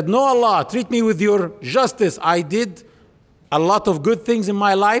 He said, no, Allah, treat me with your justice. I did a lot of good things in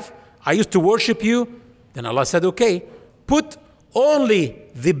my life. I used to worship you. Then Allah said, okay, put only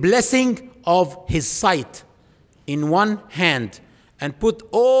the blessing of his sight in one hand and put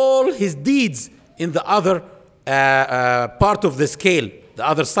all his deeds in the other part of the scale, the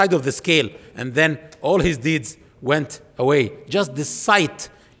other side of the scale, and then all his deeds went away. Just the sight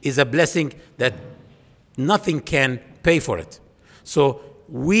is a blessing that nothing can pay for it. So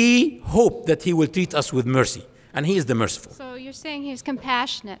we hope that he will treat us with mercy, and he is the merciful. So you're saying he's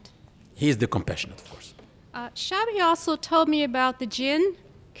compassionate. He is the compassionate, of course. Shabi also told me about the jinn.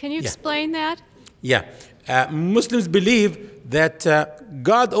 Can you explain that? Yeah. Muslims believe that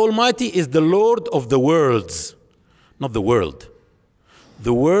God Almighty is the Lord of the worlds, not the world.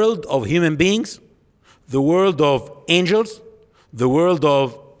 The world of human beings, the world of angels, the world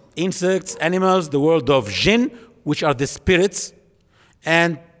of insects, animals, the world of jinn, which are the spirits,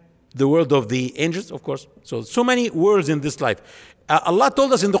 and the world of the angels, of course. So many worlds in this life. Allah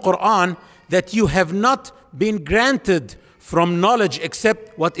told us in the Qur'an that you have not been granted from knowledge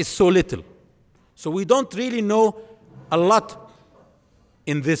except what is so little. So we don't really know a lot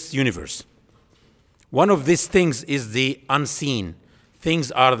in this universe. One of these things is the unseen.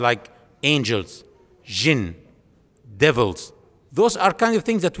 Things are like angels, jinn, devils. Those are kind of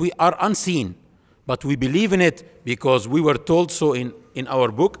things that we are unseen, but we believe in it because we were told so in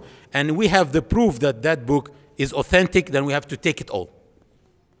our book, and we have the proof that that book is authentic. Then we have to take it all.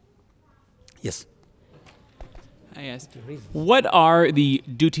 Yes. I asked, what are the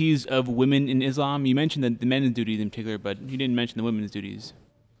duties of women in Islam? You mentioned the men's duties in particular, but you didn't mention the women's duties.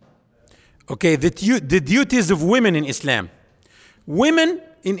 Okay, the duties of women in Islam. Women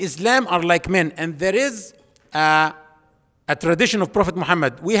in Islam are like men, and there is a tradition of Prophet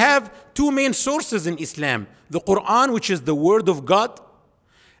Muhammad. We have two main sources in Islam: the Qur'an, which is the word of God,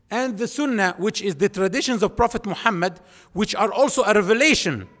 and the Sunnah, which is the traditions of Prophet Muhammad, which are also a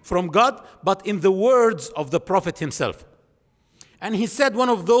revelation from God, but in the words of the Prophet himself. And he said, one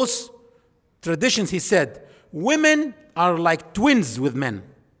of those traditions, he said, women are like twins with men.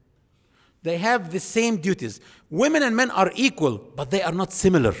 They have the same duties. Women and men are equal, but they are not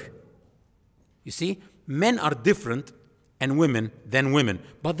similar. You see, men are different and women than women,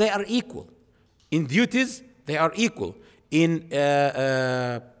 but they are equal. In duties, they are equal. In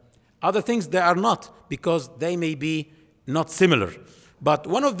other things, they are not, because they may be not similar. But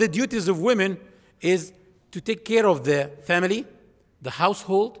one of the duties of women is to take care of the family, the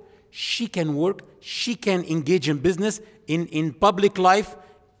household. She can work, she can engage in business, in public life,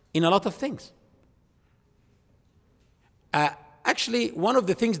 in a lot of things. Actually, one of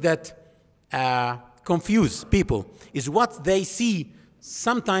the things that confuse people is what they see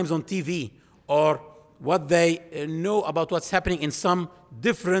sometimes on TV, or what they know about what's happening in some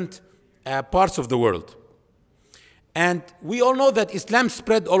different parts of the world. And we all know that Islam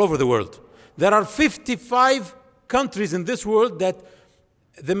spread all over the world. There are 55 countries in this world that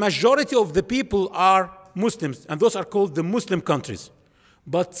the majority of the people are Muslims, and those are called the Muslim countries.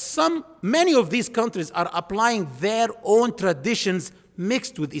 But many of these countries are applying their own traditions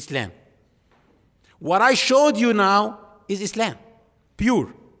mixed with Islam. What I showed you now is Islam,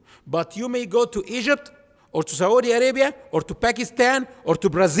 pure. But you may go to Egypt, or to Saudi Arabia, or to Pakistan, or to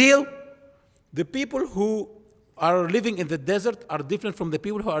Brazil. The people who are living in the desert are different from the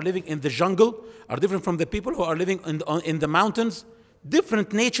people who are living in the jungle, are different from the people who are living in the mountains.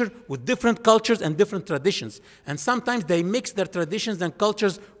 Different nature with different cultures and different traditions. And sometimes they mix their traditions and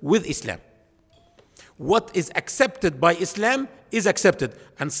cultures with Islam. What is accepted by Islam is accepted,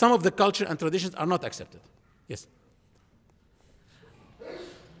 and some of the culture and traditions are not accepted. Yes.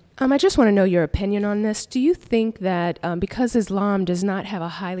 I just want to know your opinion on this. Do you think that because Islam does not have a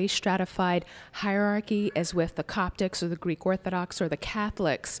highly stratified hierarchy as with the Coptics or the Greek Orthodox or the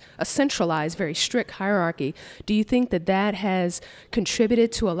Catholics, a centralized, very strict hierarchy, do you think that that has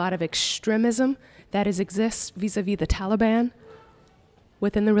contributed to a lot of extremism that exists vis-a-vis the Taliban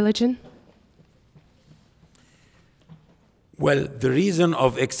within the religion? Well, the reason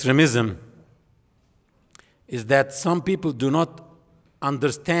of extremism is that some people do not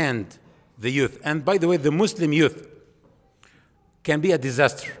understand the youth. And by the way, the Muslim youth can be a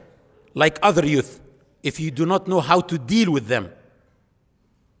disaster, like other youth, if you do not know how to deal with them.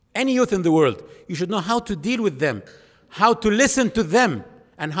 Any youth in the world, you should know how to deal with them, how to listen to them,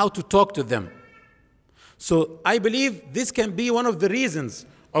 and how to talk to them. So I believe this can be one of the reasons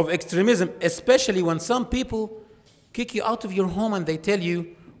of extremism, especially when some people kick you out of your home and they tell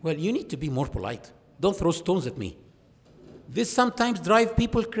you, well, you need to be more polite. don't throw stones at me. This sometimes drives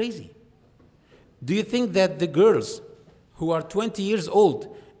people crazy. Do you think that the girls who are 20 years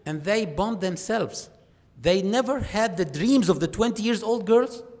old and they bomb themselves, they never had the dreams of the 20 years old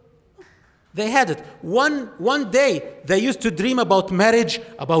girls? They had it. One day, they used to dream about marriage,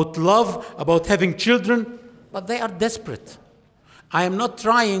 about love, about having children, but they are desperate. I am not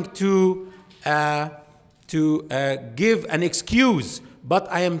trying to give an excuse, but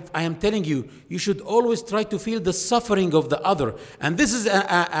I am telling you, you should always try to feel the suffering of the other. And this is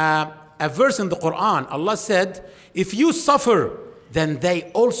a verse in the Qur'an. Allah said, if you suffer, then they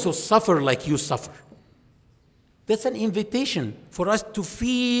also suffer like you suffer. That's an invitation for us to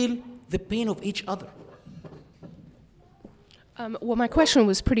feel the pain of each other. Well, my question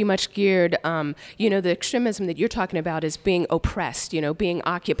was pretty much geared, the extremism that you're talking about is being oppressed, being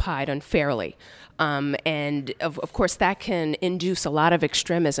occupied unfairly. And of course, that can induce a lot of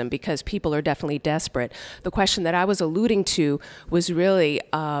extremism because people are definitely desperate. The question that I was alluding to was really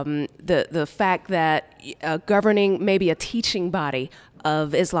the fact that governing maybe a teaching body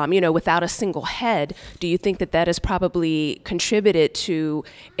of Islam, without a single head, do you think that that has probably contributed to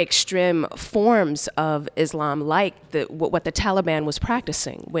extreme forms of Islam like what the Taliban was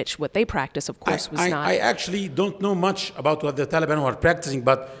practicing, which what they practice, of course, was not... I actually don't know much about what the Taliban were practicing,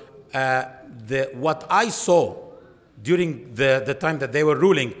 but what I saw during the time that they were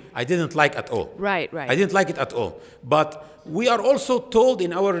ruling, I didn't like at all. Right. I didn't like it at all. But we are also told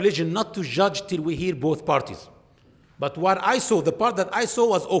in our religion not to judge till we hear both parties. But what I saw, the part that I saw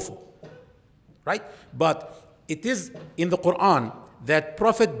was awful, right? But it is in the Qur'an that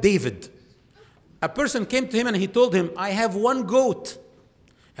Prophet David, a person came to him and he told him, I have one goat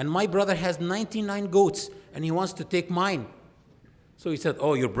and my brother has 99 goats and he wants to take mine. So he said,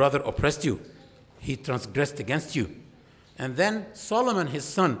 oh, your brother oppressed you. He transgressed against you. And then Solomon, his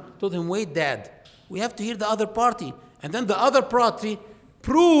son, told him, wait, Dad, we have to hear the other party. And then the other party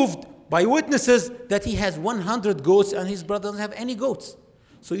proved by witnesses that he has 100 goats and his brother doesn't have any goats.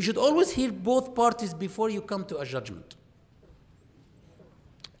 So you should always hear both parties before you come to a judgment.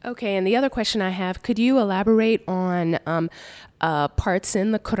 Okay, and the other question I have, could you elaborate on parts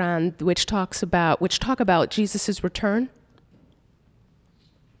in the Qur'an which talk about Jesus' return?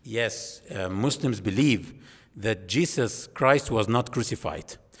 Yes, Muslims believe that Jesus Christ was not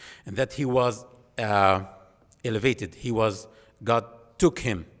crucified and that he was elevated. God took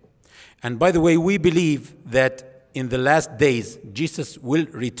him. And by the way, we believe that in the last days, Jesus will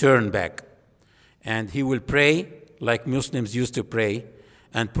return back. And he will pray like Muslims used to pray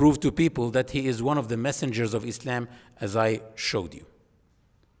and prove to people that he is one of the messengers of Islam, as I showed you.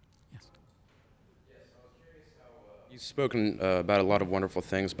 Yes. I was curious how you've spoken about a lot of wonderful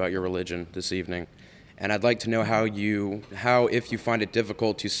things about your religion this evening. And I'd like to know how if you find it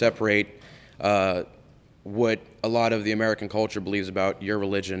difficult to separate what a lot of the American culture believes about your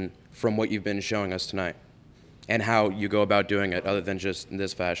religion from what you've been showing us tonight, and how you go about doing it other than just in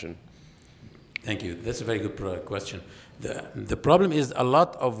this fashion. Thank you. That's a very good question. The problem is a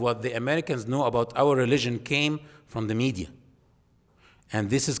lot of what the Americans know about our religion came from the media. And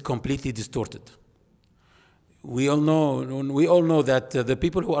this is completely distorted. We all know that the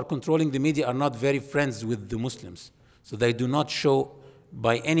people who are controlling the media are not very friends with the Muslims. So they do not show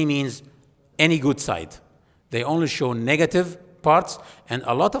by any means any good side. They only show negative parts, and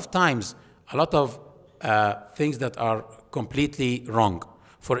a lot of times, a lot of things that are completely wrong.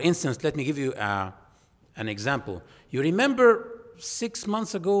 For instance, let me give you an example. You remember 6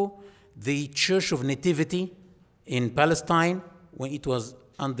 months ago, the Church of Nativity in Palestine, when it was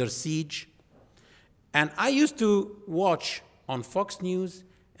under siege? And I used to watch on Fox News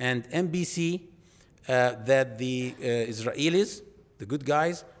and NBC that the Israelis, the good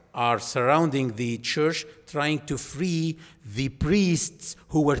guys, are surrounding the church, trying to free the priests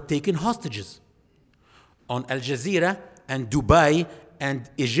who were taken hostages. On Al Jazeera and Dubai and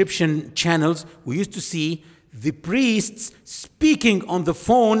Egyptian channels, we used to see the priests speaking on the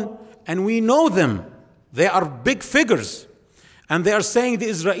phone, and we know them. They are big figures. And they are saying the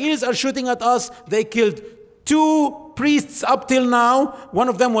Israelis are shooting at us. They killed 2 priests up till now. One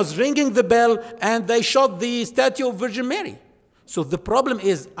of them was ringing the bell, and they shot the statue of Virgin Mary. So the problem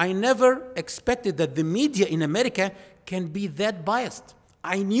is, I never expected that the media in America can be that biased.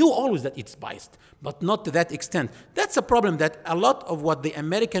 I knew always that it's biased, but not to that extent. That's a problem, that a lot of what the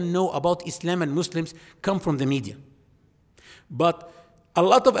Americans know about Islam and Muslims come from the media. But a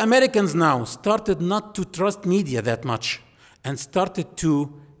lot of Americans now started not to trust media that much and started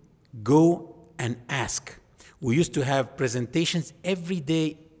to go and ask. We used to have presentations every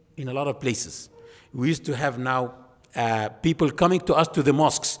day in a lot of places. We used to have now people coming to us to the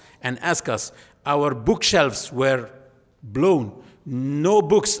mosques and ask us, Our bookshelves were blown. No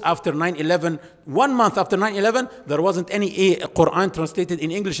books after 9/11. 1 month after 9/11, there wasn't any Qur'an translated in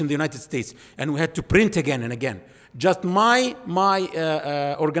English in the United States, and we had to print again and again. Just my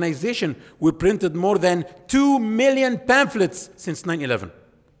organization, we printed more than 2 million pamphlets since 9/11.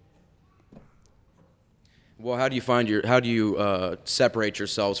 Well, how do you separate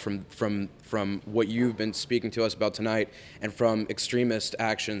yourselves from what you've been speaking to us about tonight and from extremist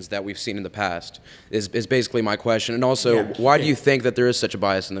actions that we've seen in the past is basically my question. And also, why do you think that there is such a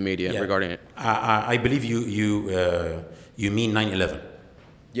bias in the media regarding it? I believe you mean 9/11.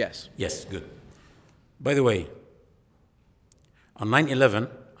 Yes. Yes, good. By the way, on 9/11,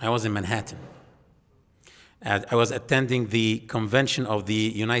 I was in Manhattan. I was attending the convention of the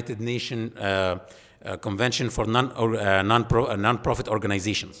United Nations Convention for non-profit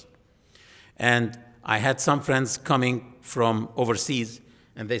organizations. And I had some friends coming from overseas,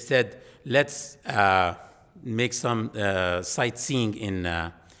 and they said, let's make some sightseeing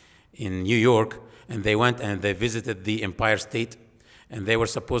in New York. And they went and they visited the Empire State, and they were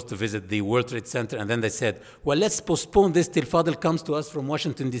supposed to visit the World Trade Center. And then they said, well, let's postpone this till Fadel comes to us from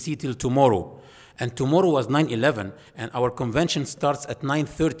Washington, D.C. till tomorrow. And tomorrow was 9/11, and our convention starts at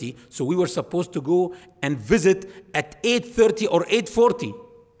 9:30, so we were supposed to go and visit at 8:30 or 8:40.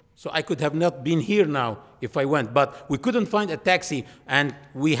 So I could have not been here now if I went, but we couldn't find a taxi, and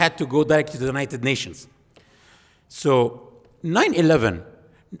we had to go directly to the United Nations. So 9/11,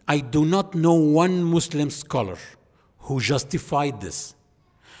 I do not know one Muslim scholar who justified this.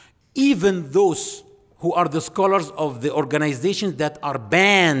 Even those who are the scholars of the organizations that are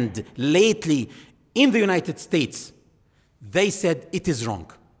banned lately in the United States, they said it is wrong.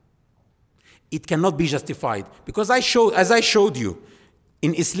 It cannot be justified. Because as I showed you,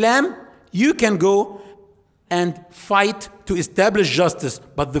 in Islam, you can go and fight to establish justice.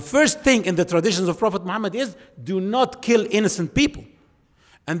 But the first thing in the traditions of Prophet Muhammad is, do not kill innocent people.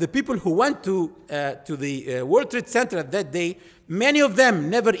 And the people who went to the World Trade Center at that day, many of them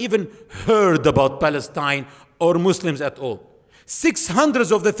never even heard about Palestine or Muslims at all.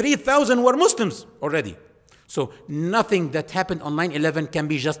 600 of the 3,000 were Muslims already. So nothing that happened on 9/11 can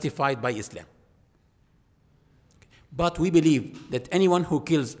be justified by Islam. But we believe that anyone who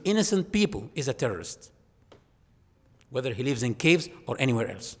kills innocent people is a terrorist, whether he lives in caves or anywhere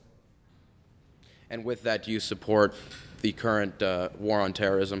else. And with that, do you support the current war on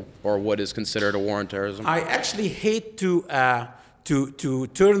terrorism, or what is considered a war on terrorism? I actually hate to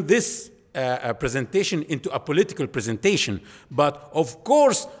turn this presentation into a political presentation, but of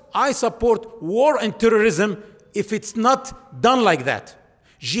course I support war and terrorism if it's not done like that.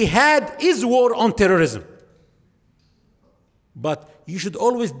 Jihad is war on terrorism. But you should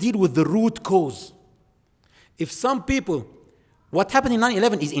always deal with the root cause. If some people, what happened in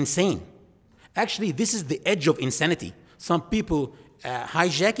 9/11 is insane. Actually, this is the edge of insanity. Some people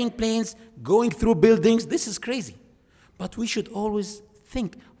hijacking planes, going through buildings, this is crazy. But we should always think,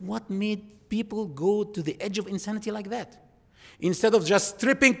 what made people go to the edge of insanity like that? Instead of just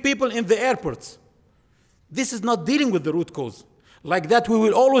stripping people in the airports. This is not dealing with the root cause. Like that, we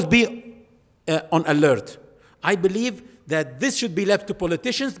will always be on alert. I believe that this should be left to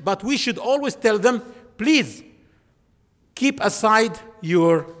politicians, but we should always tell them, please, keep aside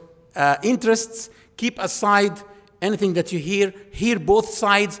your interests, keep aside anything that you hear both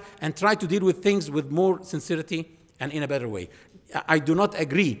sides, and try to deal with things with more sincerity and in a better way. I do not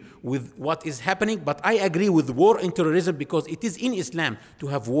agree with what is happening, but I agree with war and terrorism because it is in Islam to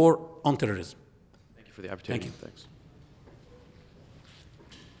have war on terrorism. Thank you for the opportunity. Thank you. Thanks.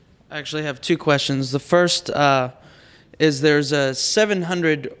 I actually have two questions. The first is there's a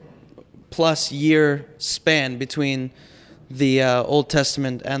 700 plus year span between the Old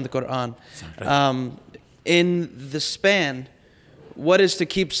Testament and the Qur'an. In the span, what is to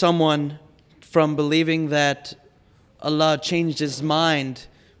keep someone from believing that Allah changed his mind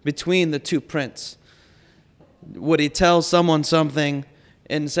between the two prints? Would he tell someone something,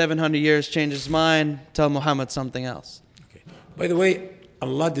 in 700 years change his mind, tell Muhammad something else? Okay. By the way,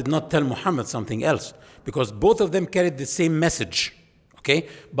 Allah did not tell Muhammad something else because both of them carried the same message. Okay?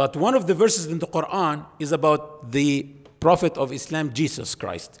 But one of the verses in the Quran is about the Prophet of Islam, Jesus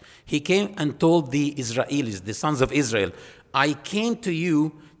Christ. He came and told the Israelis, the sons of Israel, I came to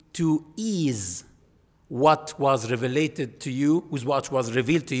you to ease what was revealed to you, what was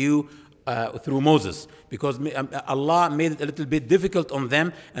revealed to you through Moses, because Allah made it a little bit difficult on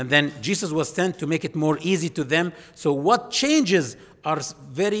them, and then Jesus was sent to make it more easy to them. So what changes are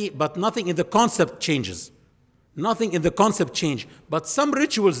but nothing in the concept changes. Nothing in the concept change, but some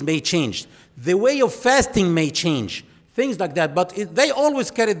rituals may change. The way of fasting may change, things like that. But they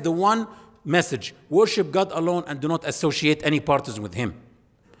always carried the one message: worship God alone and do not associate any parties with Him.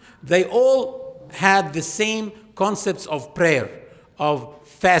 They all had the same concepts of prayer, of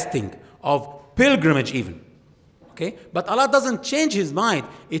fasting, of pilgrimage even. Okay? But Allah doesn't change His mind.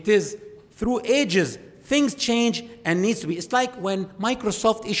 It is through ages, things change and needs to be. It's like when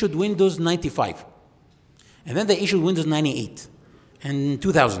Microsoft issued Windows 95. And then they issued Windows 98. And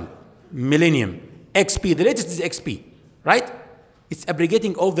 2000, Millennium, XP. The latest is XP, right? It's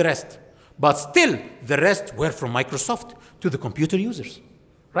abrogating all the rest. But still, the rest were from Microsoft to the computer users,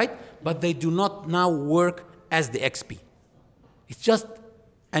 right? But they do not now work as the XP. It's just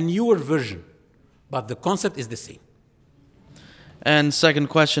a newer version, but the concept is the same. And second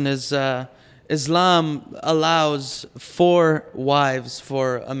question is, Islam allows 4 wives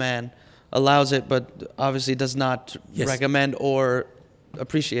for a man, allows it, but obviously does not recommend or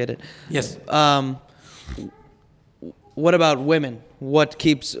appreciate it. Yes. What about women? What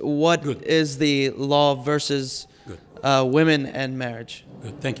Good. is the law versus women and marriage?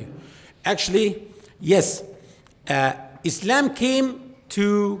 Good, thank you. Actually, yes, Islam came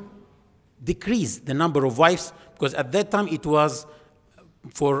to decrease the number of wives, because at that time it was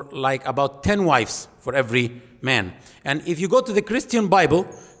for like about 10 wives for every man. And if you go to the Christian Bible,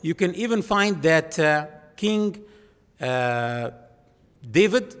 you can even find that King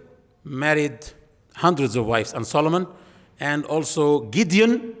David married hundreds of wives, and Solomon, and also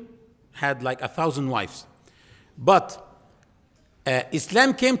Gideon had like 1,000 wives. But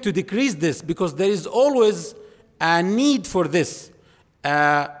Islam came to decrease this because there is always a need for this.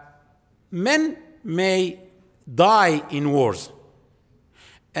 Men may die in wars.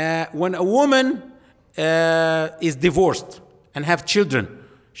 When a woman is divorced and have children,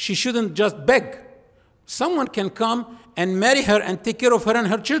 she shouldn't just beg. Someone can come and marry her and take care of her and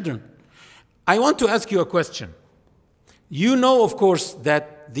her children. I want to ask you a question. You know, of course,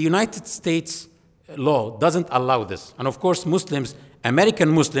 that the United States law doesn't allow this. And of course, Muslims, American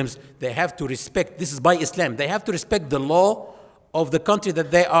Muslims, they have to respect, this is by Islam, they have to respect the law of the country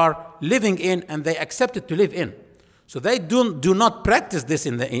that they are living in and they accept it to live in. So they do not practice this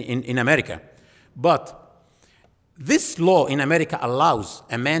in America. But this law in America allows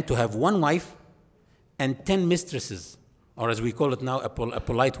a man to have 1 wife and 10 mistresses, or as we call it now, a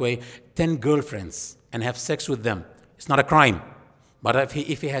polite way, 10 girlfriends, and have sex with them. It's not a crime. But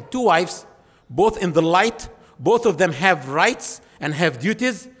if he had 2 wives, both in the light, both of them have rights and have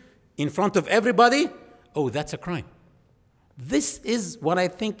duties in front of everybody, oh, that's a crime. This is what I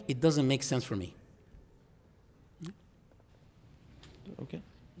think it doesn't make sense for me. Okay.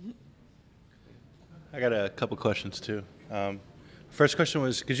 I got a couple questions too. First question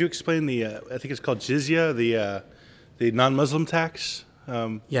was, could you explain the, I think it's called jizyah, the non-Muslim tax?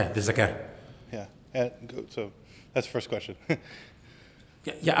 Yeah, the zakah. Yeah, so that's the first question.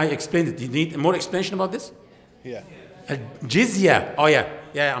 Yeah, I explained it. Do you need more explanation about this? Yeah. Jizyah. Oh, yeah.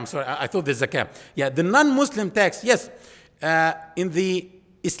 Yeah, I'm sorry. I thought the zakah. Yeah, the non-Muslim tax. Yes. In the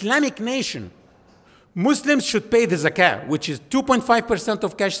Islamic nation, Muslims should pay the zakah, which is 2.5%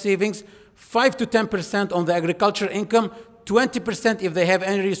 of cash savings, 5 to 10% on the agriculture income, 20% if they have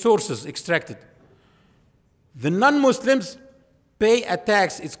any resources extracted. The non-Muslims pay a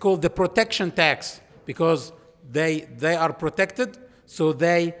tax. It's called the protection tax because they are protected, so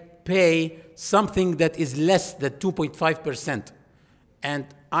they pay something that is less than 2.5%. And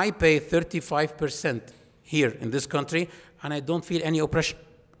I pay 35% here in this country, and I don't feel any oppression.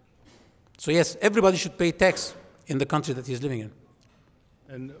 So yes, everybody should pay tax in the country that he's living in.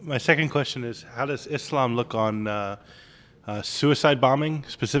 And my second question is, how does Islam look on suicide bombing,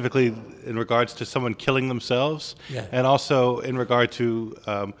 specifically in regards to someone killing themselves, and also in regard to,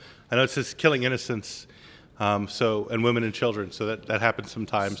 I know it says killing innocents, and women and children, so that happens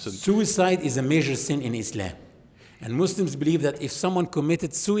sometimes. And suicide is a major sin in Islam. And Muslims believe that if someone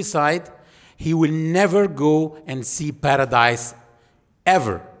committed suicide, he will never go and see paradise,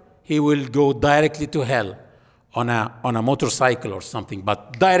 ever. He will go directly to hell on a motorcycle or something,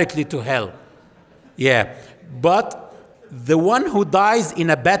 but directly to hell. Yeah, but the one who dies in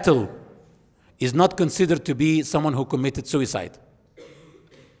a battle is not considered to be someone who committed suicide.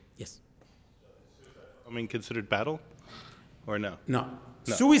 Yes. I mean, considered battle, or no? No.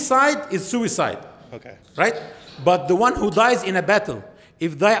 Suicide is suicide. Okay. Right? But the one who dies in a battle,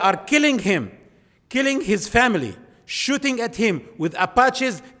 if they are killing him, killing his family, shooting at him with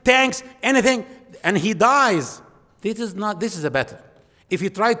Apaches, tanks, anything, and he dies, this is a battle. If you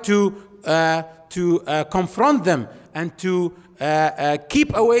try to confront them and to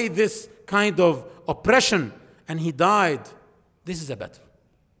keep away this kind of oppression, and he died, this is a battle.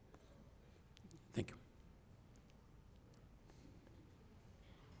 Thank you.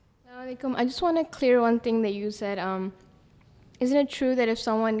 I just want to clear one thing that you said. Isn't it true that if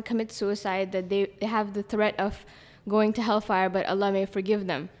someone commits suicide, that they have the threat of going to hellfire, but Allah may forgive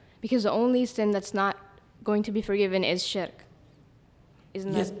them? Because the only sin that's not going to be forgiven is shirk.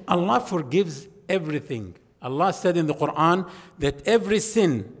 Isn't Yes, that? Allah forgives everything. Allah said in the Qur'an that every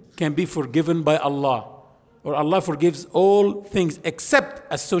sin can be forgiven by Allah, or Allah forgives all things except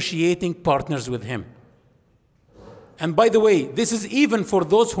associating partners with Him. And by the way, this is even for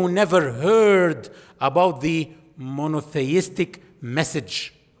those who never heard about the monotheistic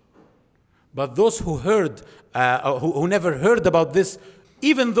message. But those who heard, who never heard about this,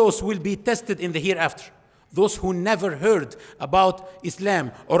 even those will be tested in the hereafter. Those who never heard about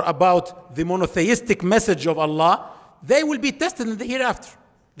Islam or about the monotheistic message of Allah, they will be tested in the hereafter.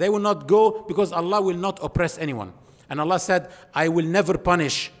 They will not go because Allah will not oppress anyone. And Allah said, I will never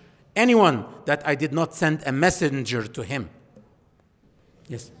punish anyone that I did not send a messenger to him.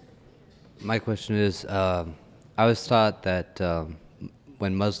 Yes. My question is, I was taught that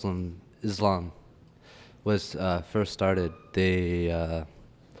when Islam was first started,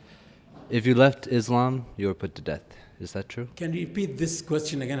 if you left Islam, you were put to death. Is that true? Can you repeat this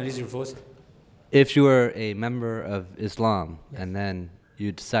question again? Raise your voice. If you were a member of Islam, yes, and then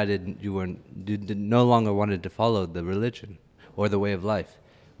you decided you no longer wanted to follow the religion or the way of life,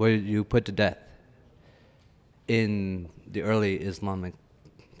 were you put to death in the early Islamic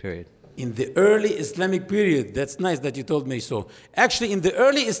period? In the early Islamic period, that's nice that you told me so. Actually, in the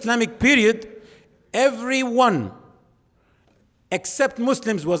early Islamic period, everyone except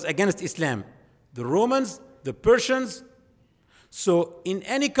Muslims was against Islam. The Romans, the Persians. So in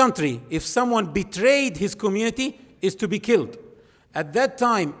any country, if someone betrayed his community, is to be killed. At that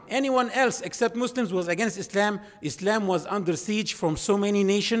time, anyone else except Muslims was against Islam. Islam was under siege from so many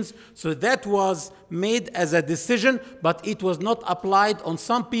nations. So that was made as a decision, but it was not applied on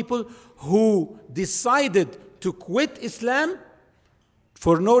some people who decided to quit Islam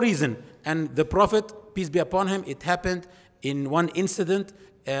for no reason. And the Prophet, peace be upon him, it happened in one incident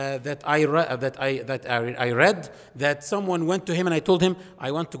that I read, that someone went to him and I told him,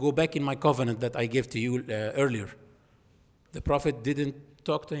 I want to go back in my covenant that I gave to you earlier. The Prophet didn't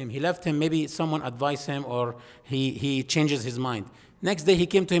talk to him. He left him. Maybe someone advised him or he changes his mind. Next day he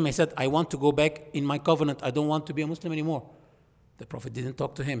came to him. He said, I want to go back in my covenant. I don't want to be a Muslim anymore. The Prophet didn't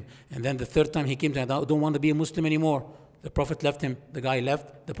talk to him. And then the third time he came to him, I don't want to be a Muslim anymore. The Prophet left him. The guy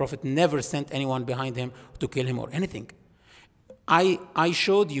left. The Prophet never sent anyone behind him to kill him or anything. I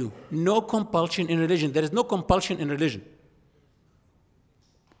showed you no compulsion in religion. There is no compulsion in religion.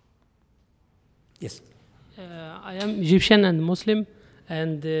 Yes. I am Egyptian and Muslim,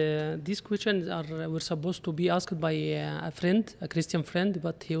 and these questions were supposed to be asked by a friend, a Christian friend,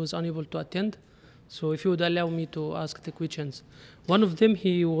 but he was unable to attend. So if you would allow me to ask the questions. One of them,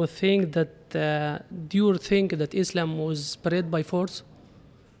 he was saying that, do you think that Islam was spread by force?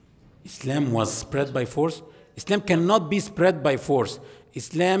 Islam was spread by force? Islam cannot be spread by force.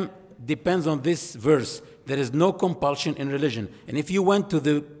 Islam depends on this verse. There is no compulsion in religion. And if you went to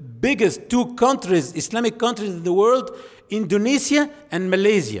the biggest two countries, Islamic countries in the world, Indonesia and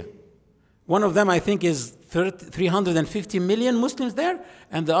Malaysia. One of them, I think, is 350 million Muslims there,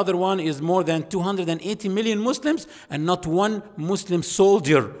 and the other one is more than 280 million Muslims, and not one Muslim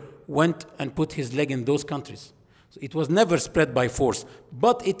soldier went and put his leg in those countries. So it was never spread by force.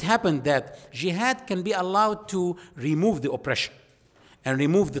 But it happened that jihad can be allowed to remove the oppression and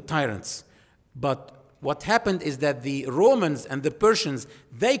remove the tyrants. But what happened is that the Romans and the Persians,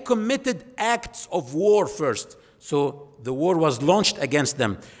 they committed acts of war first. So the war was launched against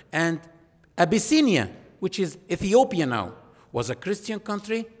them. And Abyssinia, which is Ethiopia now, was a Christian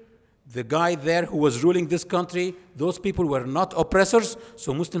country. The guy there who was ruling this country, those people were not oppressors,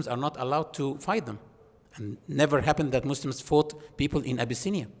 so Muslims are not allowed to fight them. And never happened that Muslims fought people in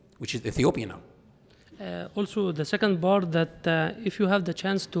Abyssinia, which is Ethiopia now. Also, the second part, that if you have the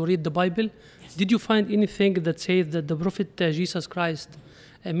chance to read the Bible, yes, did you find anything that says that the Prophet Jesus Christ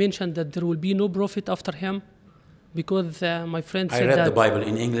mentioned that there will be no prophet after him? Because my friend said that... I read the Bible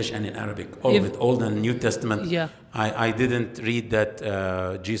in English and in Arabic, all of it, Old and New Testament. Yeah. I didn't read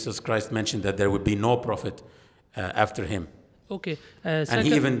that Jesus Christ mentioned that there would be no prophet after him. Okay. And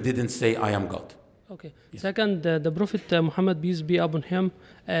he even didn't say, I am God. Okay. Yes. Second, the Prophet Muhammad, peace be upon him,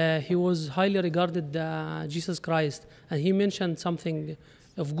 he was highly regarded Jesus Christ, and he mentioned something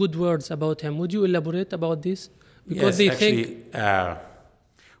of good words about him. Would you elaborate about this? Because yes, actually,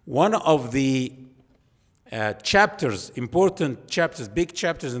 one of the chapters, important chapters, big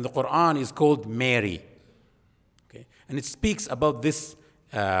chapters in the Qur'an is called Mary. Okay? And it speaks about this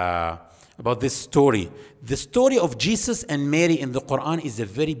about this story. The story of Jesus and Mary in the Quran is a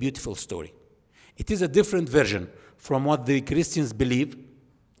very beautiful story. It is a different version from what the Christians believe,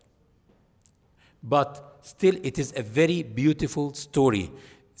 but still it is a very beautiful story.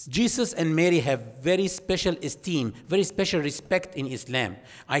 Jesus and Mary have very special esteem, very special respect in Islam.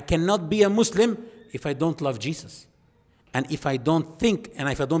 I cannot be a Muslim if I don't love Jesus. And if I don't think, and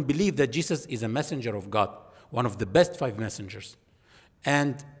if I don't believe that Jesus is a messenger of God, one of the best 5 messengers.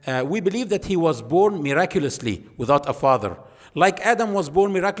 And we believe that he was born miraculously without a father, like Adam was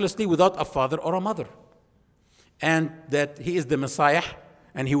born miraculously without a father or a mother. And that he is the Messiah,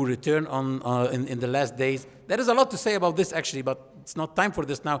 and he will return in the last days. There is a lot to say about this actually, but it's not time for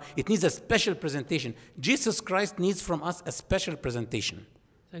this now. It needs a special presentation. Jesus Christ needs from us a special presentation.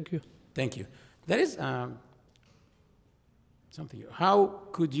 Thank you. Thank you. There is something. How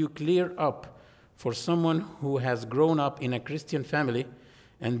could you clear up for someone who has grown up in a Christian family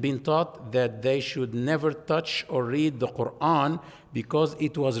and been taught that they should never touch or read the Qur'an because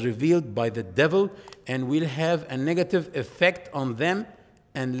it was revealed by the devil and will have a negative effect on them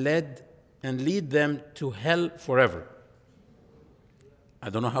and lead them to hell forever? I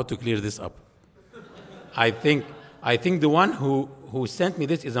don't know how to clear this up. I think the one who sent me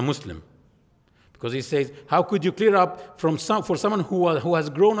this is a Muslim. Because he says, how could you clear up for someone who has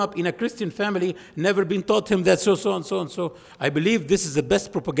grown up in a Christian family, never been taught him that so and so. I believe this is the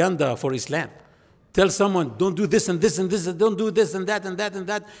best propaganda for Islam. Tell someone, don't do this and this and this, don't do this and that and that and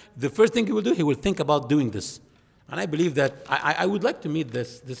that. The first thing he will do, he will think about doing this. And I believe that I would like to meet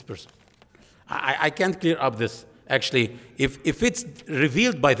this person. I can't clear up this. Actually, if it's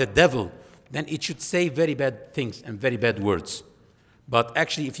revealed by the devil, then it should say very bad things and very bad words. But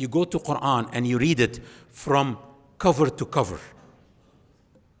actually, if you go to Qur'an and you read it from cover to cover,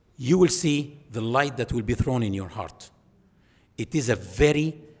 you will see the light that will be thrown in your heart. It is a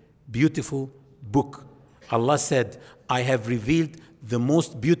very beautiful book. Allah said, I have revealed the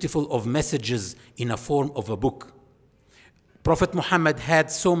most beautiful of messages in a form of a book. Prophet Muhammad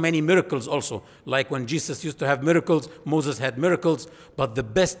had so many miracles also. Like when Jesus used to have miracles, Moses had miracles, but the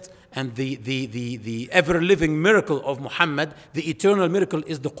best and the ever-living miracle of Muhammad, the eternal miracle,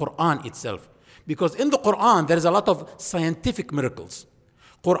 is the Qur'an itself. Because in the Qur'an, there is a lot of scientific miracles.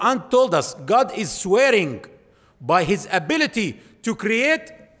 Qur'an told us God is swearing by his ability to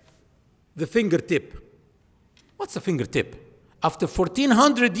create the fingertip. What's a fingertip? After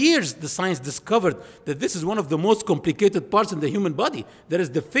 1400 years, the science discovered that this is one of the most complicated parts in the human body. There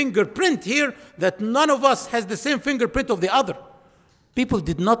is the fingerprint here that none of us has the same fingerprint of the other. People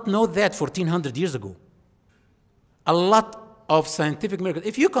did not know that 1400 years ago. A lot of scientific miracles.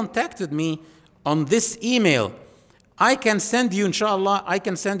 If you contacted me on this email, I can send you, inshallah, I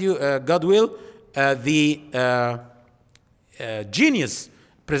can send you, God will, the genius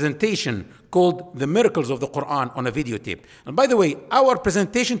presentation called The Miracles of the Qur'an on a videotape. And by the way, our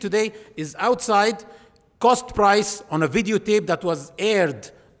presentation today is outside cost price on a videotape that was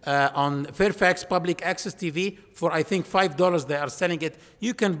aired on Fairfax Public Access TV for, I think, $5 they are selling it.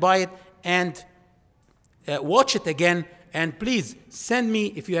 You can buy it and watch it again. And please send me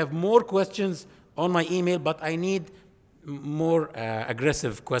if you have more questions on my email, but I need more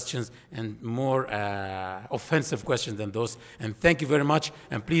aggressive questions and more offensive questions than those. And thank you very much.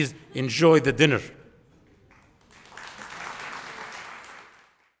 And please enjoy the dinner.